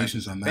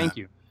 Congratulations on that. Thank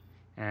you.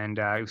 And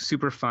it was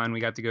super fun. We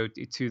got to go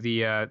to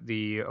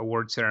the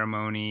award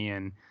ceremony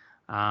and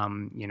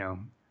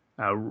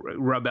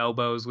rub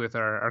elbows with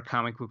our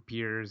comic book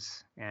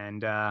peers,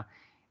 and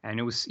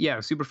it was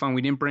super fun.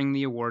 We didn't bring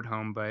the award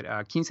home,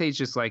 but Kinsey is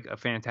just like a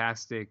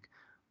fantastic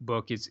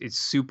book. It's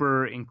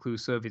super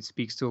inclusive. It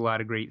speaks to a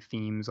lot of great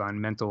themes on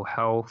mental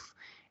health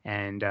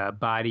and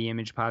body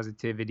image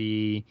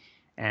positivity,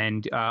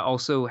 and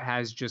also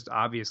has just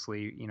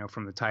obviously,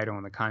 from the title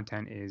and the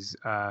content is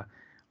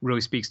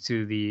really speaks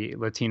to the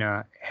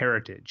Latina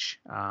heritage.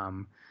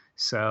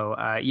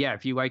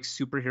 If you like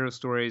superhero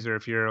stories, or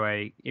if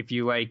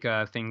you like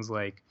things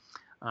like,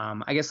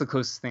 I guess the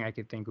closest thing I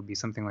could think would be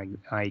something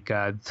like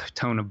the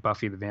tone of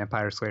Buffy the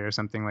Vampire Slayer or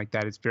something like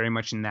that. It's very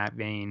much in that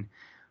vein.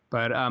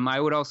 But I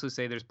would also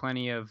say there's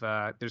plenty of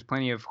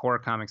horror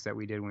comics that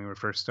we did when we were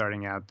first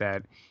starting out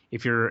that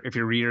if your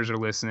readers are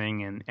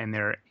listening and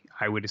they're,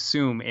 I would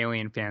assume,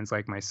 Alien fans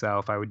like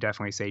myself, I would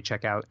definitely say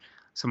check out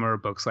some of our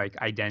books like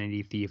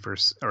Identity Thief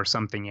or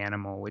Something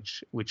Animal,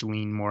 which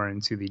lean more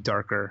into the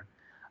darker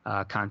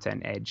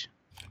content edge.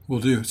 Will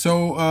do.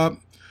 So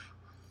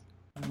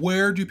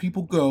where do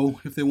people go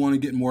if they want to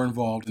get more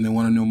involved and they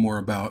want to know more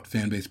about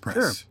Fanbase Press?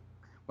 Sure.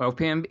 Well,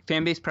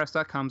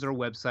 fanbasepress.com is our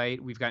website.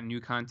 We've got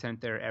new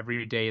content there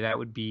every day. That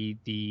would be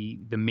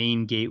the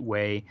main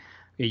gateway.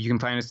 You can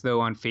find us, though,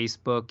 on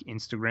Facebook,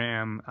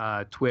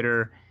 Instagram,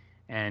 Twitter,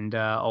 and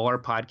all our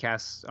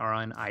podcasts are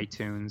on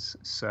iTunes.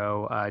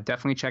 So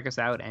definitely check us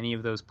out any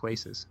of those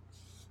places.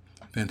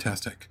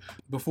 Fantastic.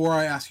 Before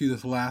I ask you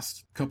this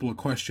last couple of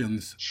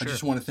questions, sure. I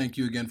just want to thank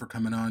you again for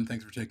coming on.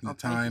 Thanks for taking the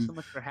time. Thank you so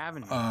much for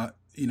having me.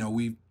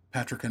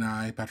 Patrick and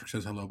I, Patrick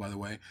says hello, by the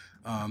way,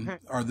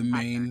 are the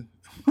main,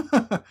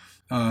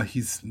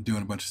 he's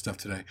doing a bunch of stuff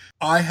today.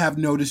 I have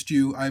noticed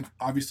you. I've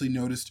obviously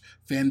noticed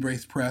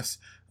Fanbase Press.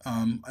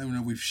 I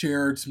know we've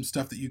shared some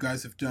stuff that you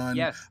guys have done.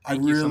 Yes,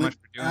 thank you so much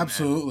for doing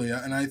absolutely.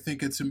 that. And I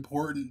think it's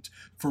important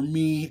for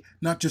me,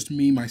 not just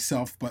me,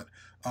 myself, but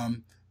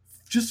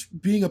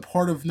just being a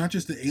part of not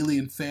just the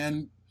Alien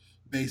fan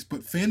base,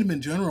 but fandom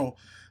in general,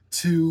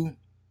 to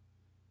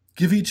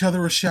give each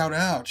other a shout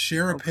out,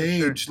 share a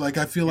page. Sure. Like,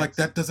 I feel like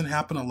that doesn't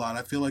happen a lot.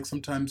 I feel like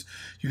sometimes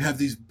you have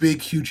these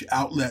big, huge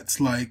outlets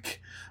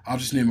like, I'll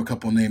just name a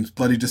couple of names,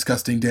 Bloody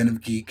Disgusting, Den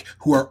of Geek,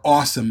 who are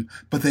awesome,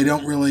 but they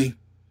don't really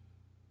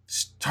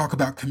talk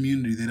about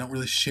community. They don't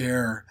really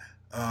share.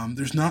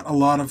 There's not a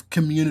lot of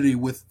community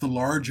with the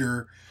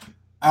larger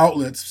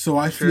outlets. So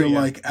I feel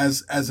like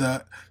as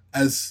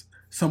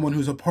someone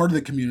who's a part of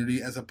the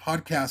community, as a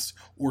podcast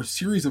or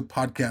series of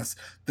podcasts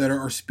that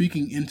are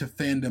speaking into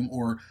fandom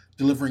or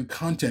delivering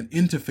content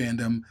into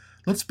fandom,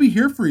 let's be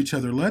here for each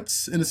other.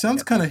 And it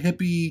sounds kind of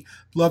hippie,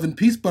 love and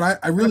peace, but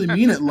I really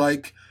mean it.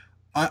 Like,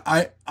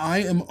 I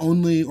am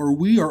only, or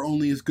we are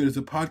only as good as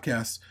a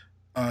podcast,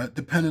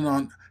 depending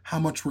on how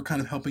much we're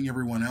kind of helping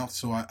everyone else.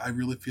 So I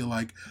really feel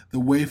like the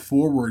way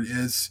forward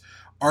is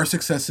our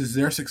success is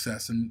their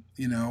success, and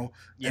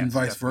and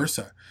vice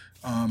versa.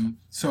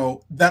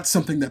 So that's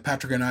something that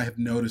Patrick and I have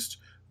noticed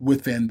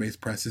with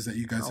Fanbase Press, is that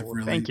you guys have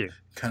really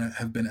kind of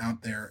have been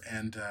out there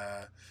and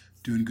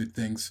doing good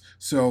things.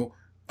 So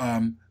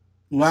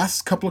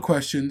last couple of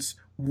questions.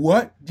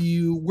 Where do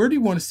you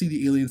want to see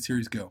the Alien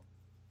series go?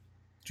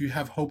 Do you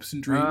have hopes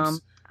and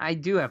dreams? I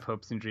do have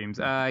hopes and dreams.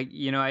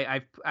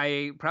 I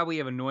probably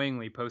have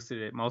annoyingly posted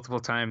it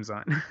multiple times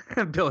on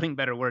Building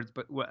Better Words,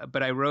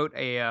 but I wrote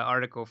a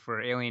article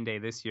for Alien Day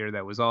this year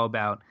that was all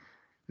about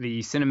the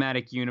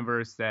cinematic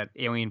universe that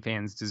Alien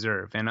fans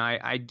deserve. And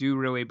I do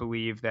really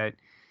believe that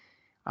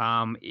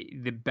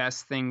the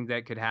best thing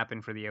that could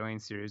happen for the Alien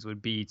series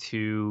would be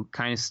to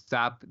kind of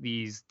stop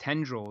these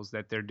tendrils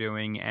that they're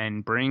doing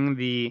and bring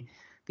the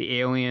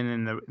Alien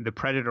and the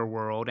Predator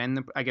world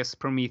and I guess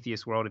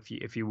Prometheus world,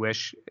 if you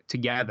wish,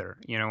 together,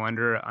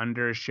 under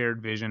a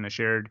shared vision, a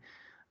shared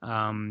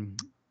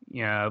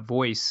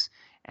voice,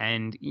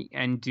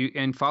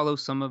 and follow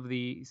some of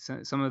the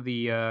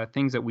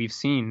things that we've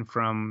seen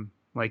from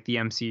like the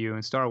MCU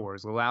and Star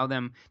Wars. Allow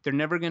them. They're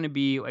never going to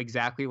be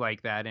exactly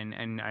like that,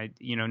 and I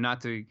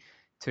not to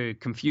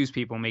confuse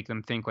people, make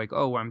them think like,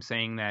 oh, I'm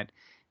saying that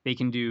they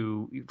can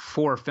do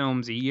 4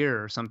 films a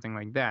year or something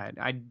like that.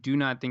 I do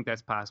not think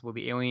that's possible.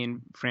 The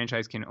Alien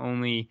franchise can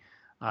only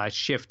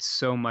shift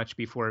so much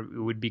before it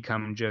would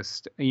become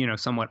just,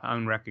 somewhat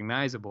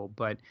unrecognizable.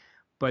 But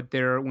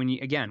when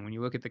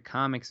you look at the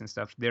comics and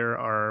stuff, there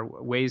are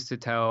ways to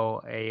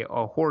tell a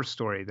horror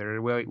story. There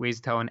are ways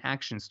to tell an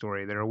action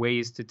story. There are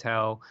ways to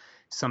tell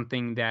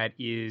something that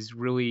is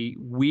really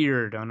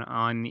weird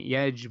on the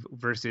edge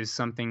versus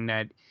something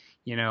that,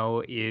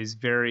 is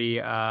very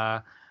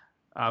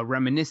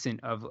reminiscent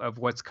of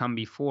what's come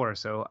before.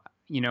 So,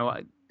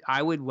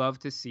 I would love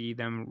to see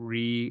them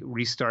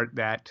restart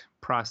that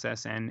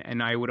process,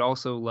 and I would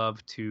also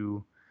love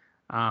to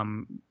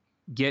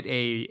get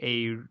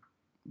a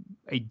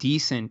a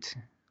decent,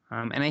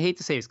 and I hate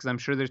to say this because I'm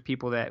sure there's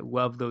people that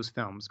love those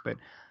films, but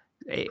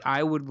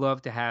I would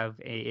love to have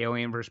a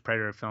Alien vs.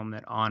 Predator film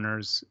that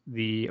honors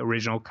the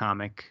original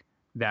comic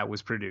that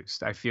was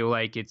produced. I feel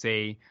like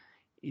the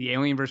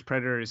Alien vs.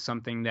 Predator is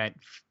something that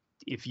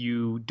if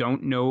you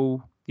don't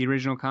know the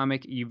original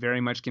comic, you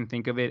very much can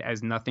think of it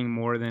as nothing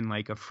more than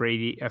like a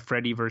Freddy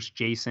versus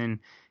Jason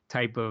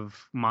type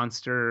of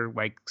monster,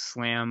 like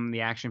slam the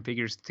action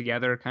figures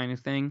together kind of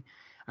thing.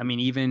 I mean,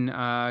 even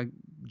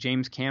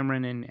James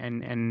Cameron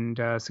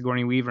and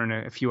Sigourney Weaver and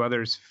a few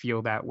others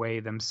feel that way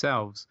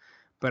themselves.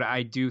 But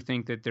I do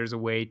think that there's a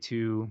way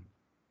to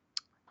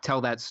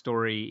tell that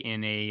story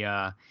in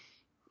a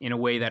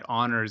way that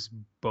honors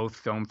both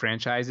film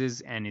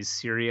franchises and is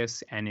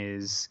serious and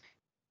is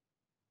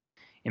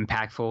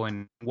impactful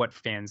and what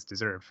fans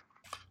deserve.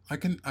 I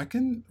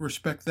can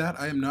respect that.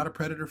 I am not a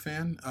Predator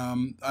fan.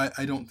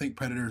 I don't think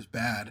Predator is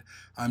bad.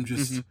 I'm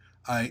just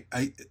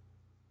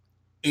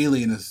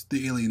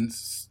Alien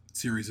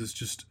series is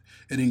just,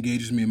 it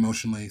engages me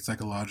emotionally,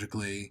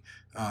 psychologically,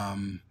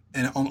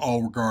 and on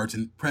all regards.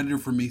 And Predator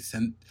for me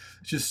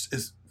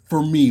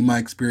my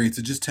experience,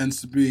 it just tends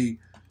to be,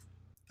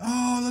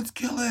 oh, let's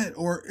kill it,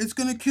 or it's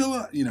gonna kill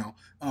it,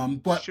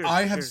 but sure,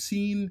 I have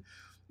seen,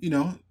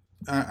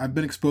 I've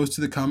been exposed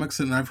to the comics,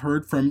 and I've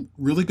heard from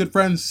really good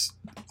friends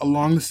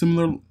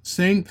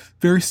saying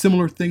very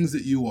similar things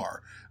that you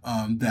are,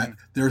 that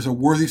there's a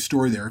worthy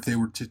story there if they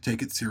were to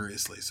take it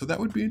seriously. So that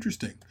would be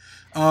interesting.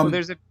 Well,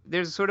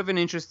 there's sort of an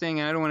interesting,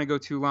 and I don't want to go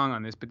too long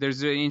on this, but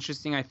there's an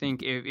interesting, I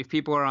think, if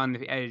people are on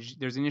the edge,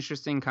 there's an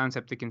interesting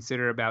concept to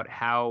consider about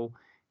how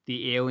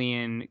the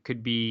alien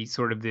could be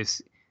sort of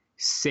this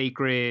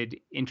sacred,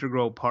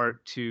 integral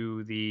part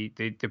to the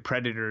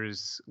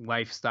predator's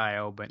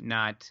lifestyle, but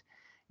not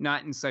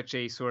in such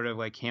a sort of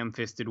like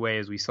ham-fisted way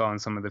as we saw in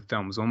some of the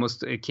films,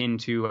 almost akin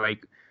to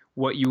like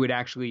what you would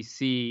actually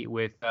see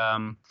with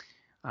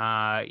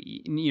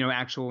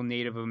actual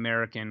Native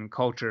American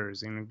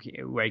cultures, and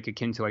like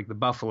akin to like the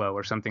buffalo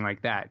or something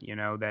like that,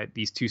 that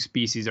these two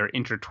species are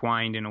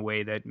intertwined in a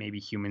way that maybe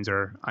humans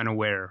are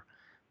unaware.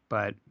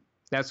 But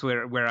that's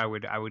where I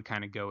would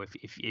kind of go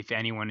if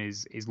anyone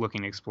is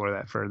looking to explore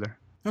that further.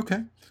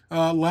 Okay.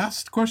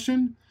 Last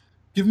question.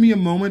 Give me a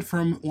moment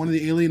from one of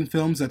the Alien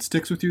films that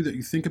sticks with you that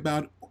you think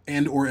about,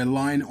 and or a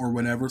line or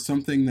whatever,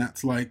 something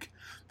that's like,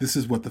 this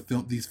is what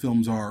these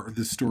films are, or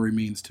this story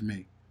means to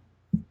me.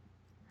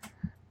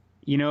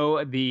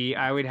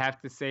 I would have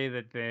to say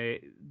that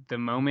the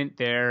moment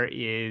there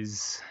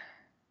is,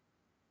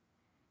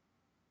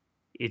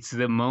 it's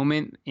the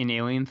moment in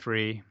Alien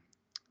 3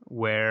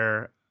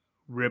 where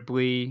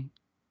Ripley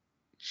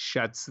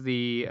shuts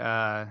the,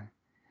 I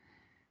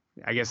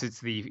guess it's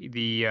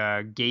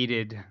the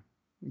gated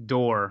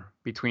door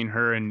between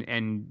her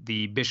and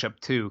the Bishop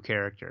 2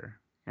 character,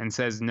 and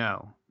says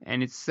no.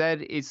 And it's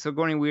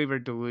Sigourney Weaver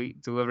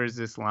delivers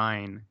this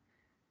line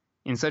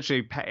in such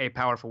a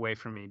powerful way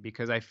for me,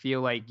 because I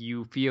feel like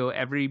you feel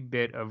every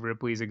bit of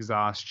Ripley's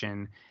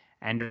exhaustion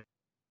and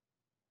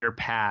her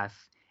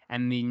path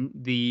and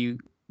the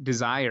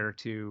desire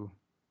to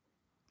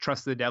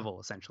trust the devil,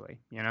 essentially.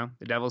 The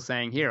devil's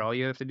saying, here, all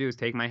you have to do is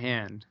take my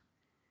hand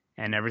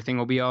and everything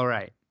will be all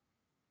right.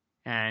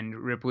 And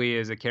Ripley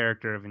is a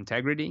character of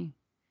integrity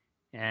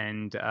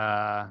and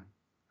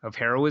of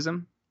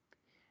heroism.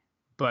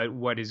 But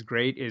what is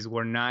great is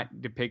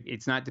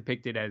it's not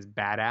depicted as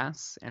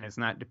badass, and it's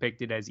not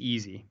depicted as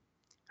easy.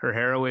 Her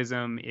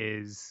heroism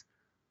is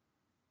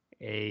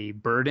a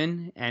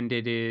burden, and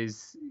it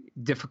is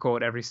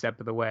difficult every step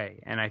of the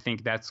way. And I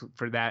think that's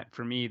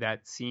for me,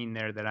 that scene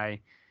there,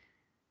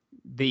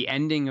 the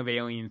ending of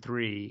Alien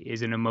 3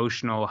 is an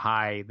emotional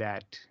high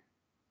that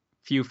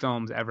few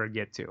films ever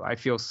get to. I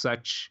feel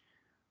such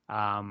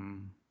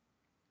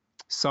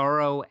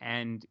sorrow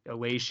and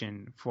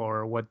elation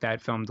for what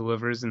that film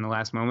delivers in the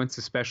last moments,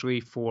 especially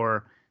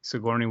for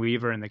Sigourney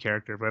Weaver and the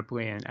character of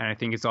Ripley. And I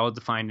think it's all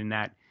defined in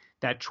that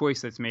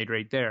choice that's made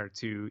right there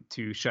to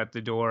shut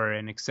the door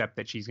and accept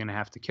that she's going to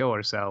have to kill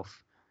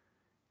herself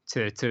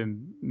to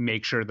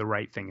make sure the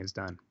right thing is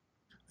done.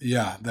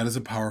 Yeah, that is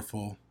a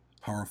powerful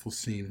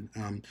scene.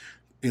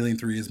 Alien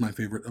 3 is my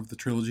favorite of the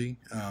trilogy.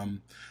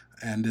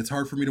 And it's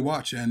hard for me to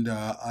watch, and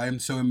I am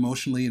so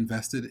emotionally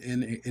invested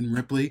in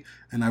Ripley,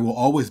 and I will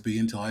always be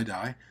until I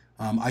die.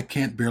 I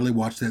can't barely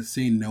watch that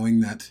scene knowing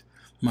that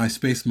my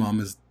space mom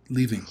is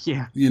leaving.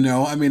 Yeah.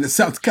 It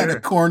sounds kind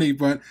of corny,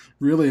 but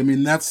really,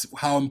 that's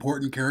how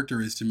important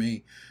character is to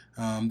me.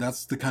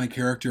 That's the kind of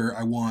character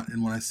I want,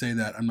 and when I say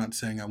that, I'm not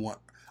saying I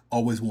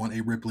always want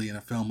a Ripley in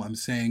a film. I'm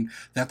saying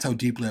that's how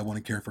deeply I want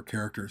to care for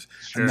characters,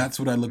 and that's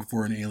what I look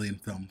for in Alien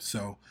films.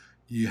 So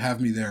you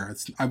have me there.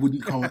 I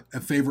wouldn't call it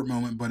a favorite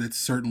moment, but it's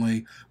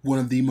certainly one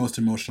of the most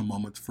emotional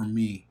moments for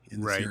me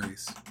in the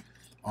series.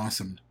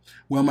 Awesome.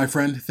 Well, my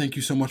friend, thank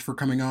you so much for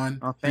coming on.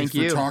 Oh, Thanks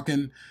for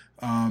talking.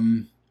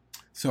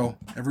 So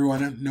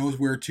everyone knows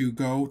where to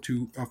go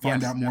to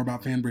find out more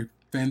about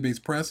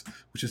Fanbase Press,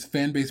 which is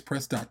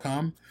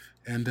fanbasepress.com.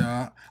 And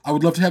I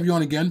would love to have you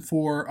on again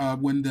for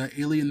when the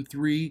Alien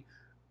 3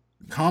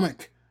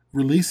 comic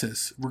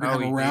releases. We're gonna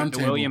have a round the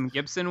table. William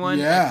Gibson one.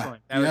 Yeah,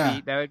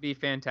 Excellent. That would be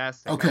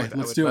fantastic. Okay, I would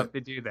let's do love it.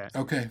 to do that.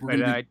 Okay,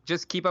 but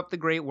just keep up the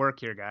great work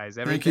here, guys.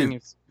 Everything you.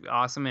 is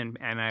awesome,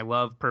 and I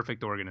love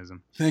Perfect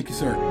Organism. Thank you,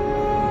 sir.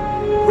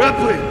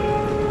 Ripley,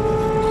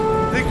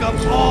 think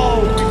of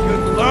all we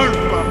could learn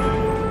from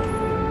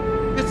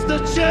it. It's the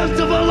chance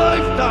of a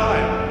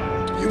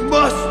lifetime. You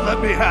must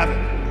let me have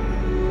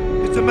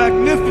it. It's a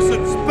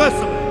magnificent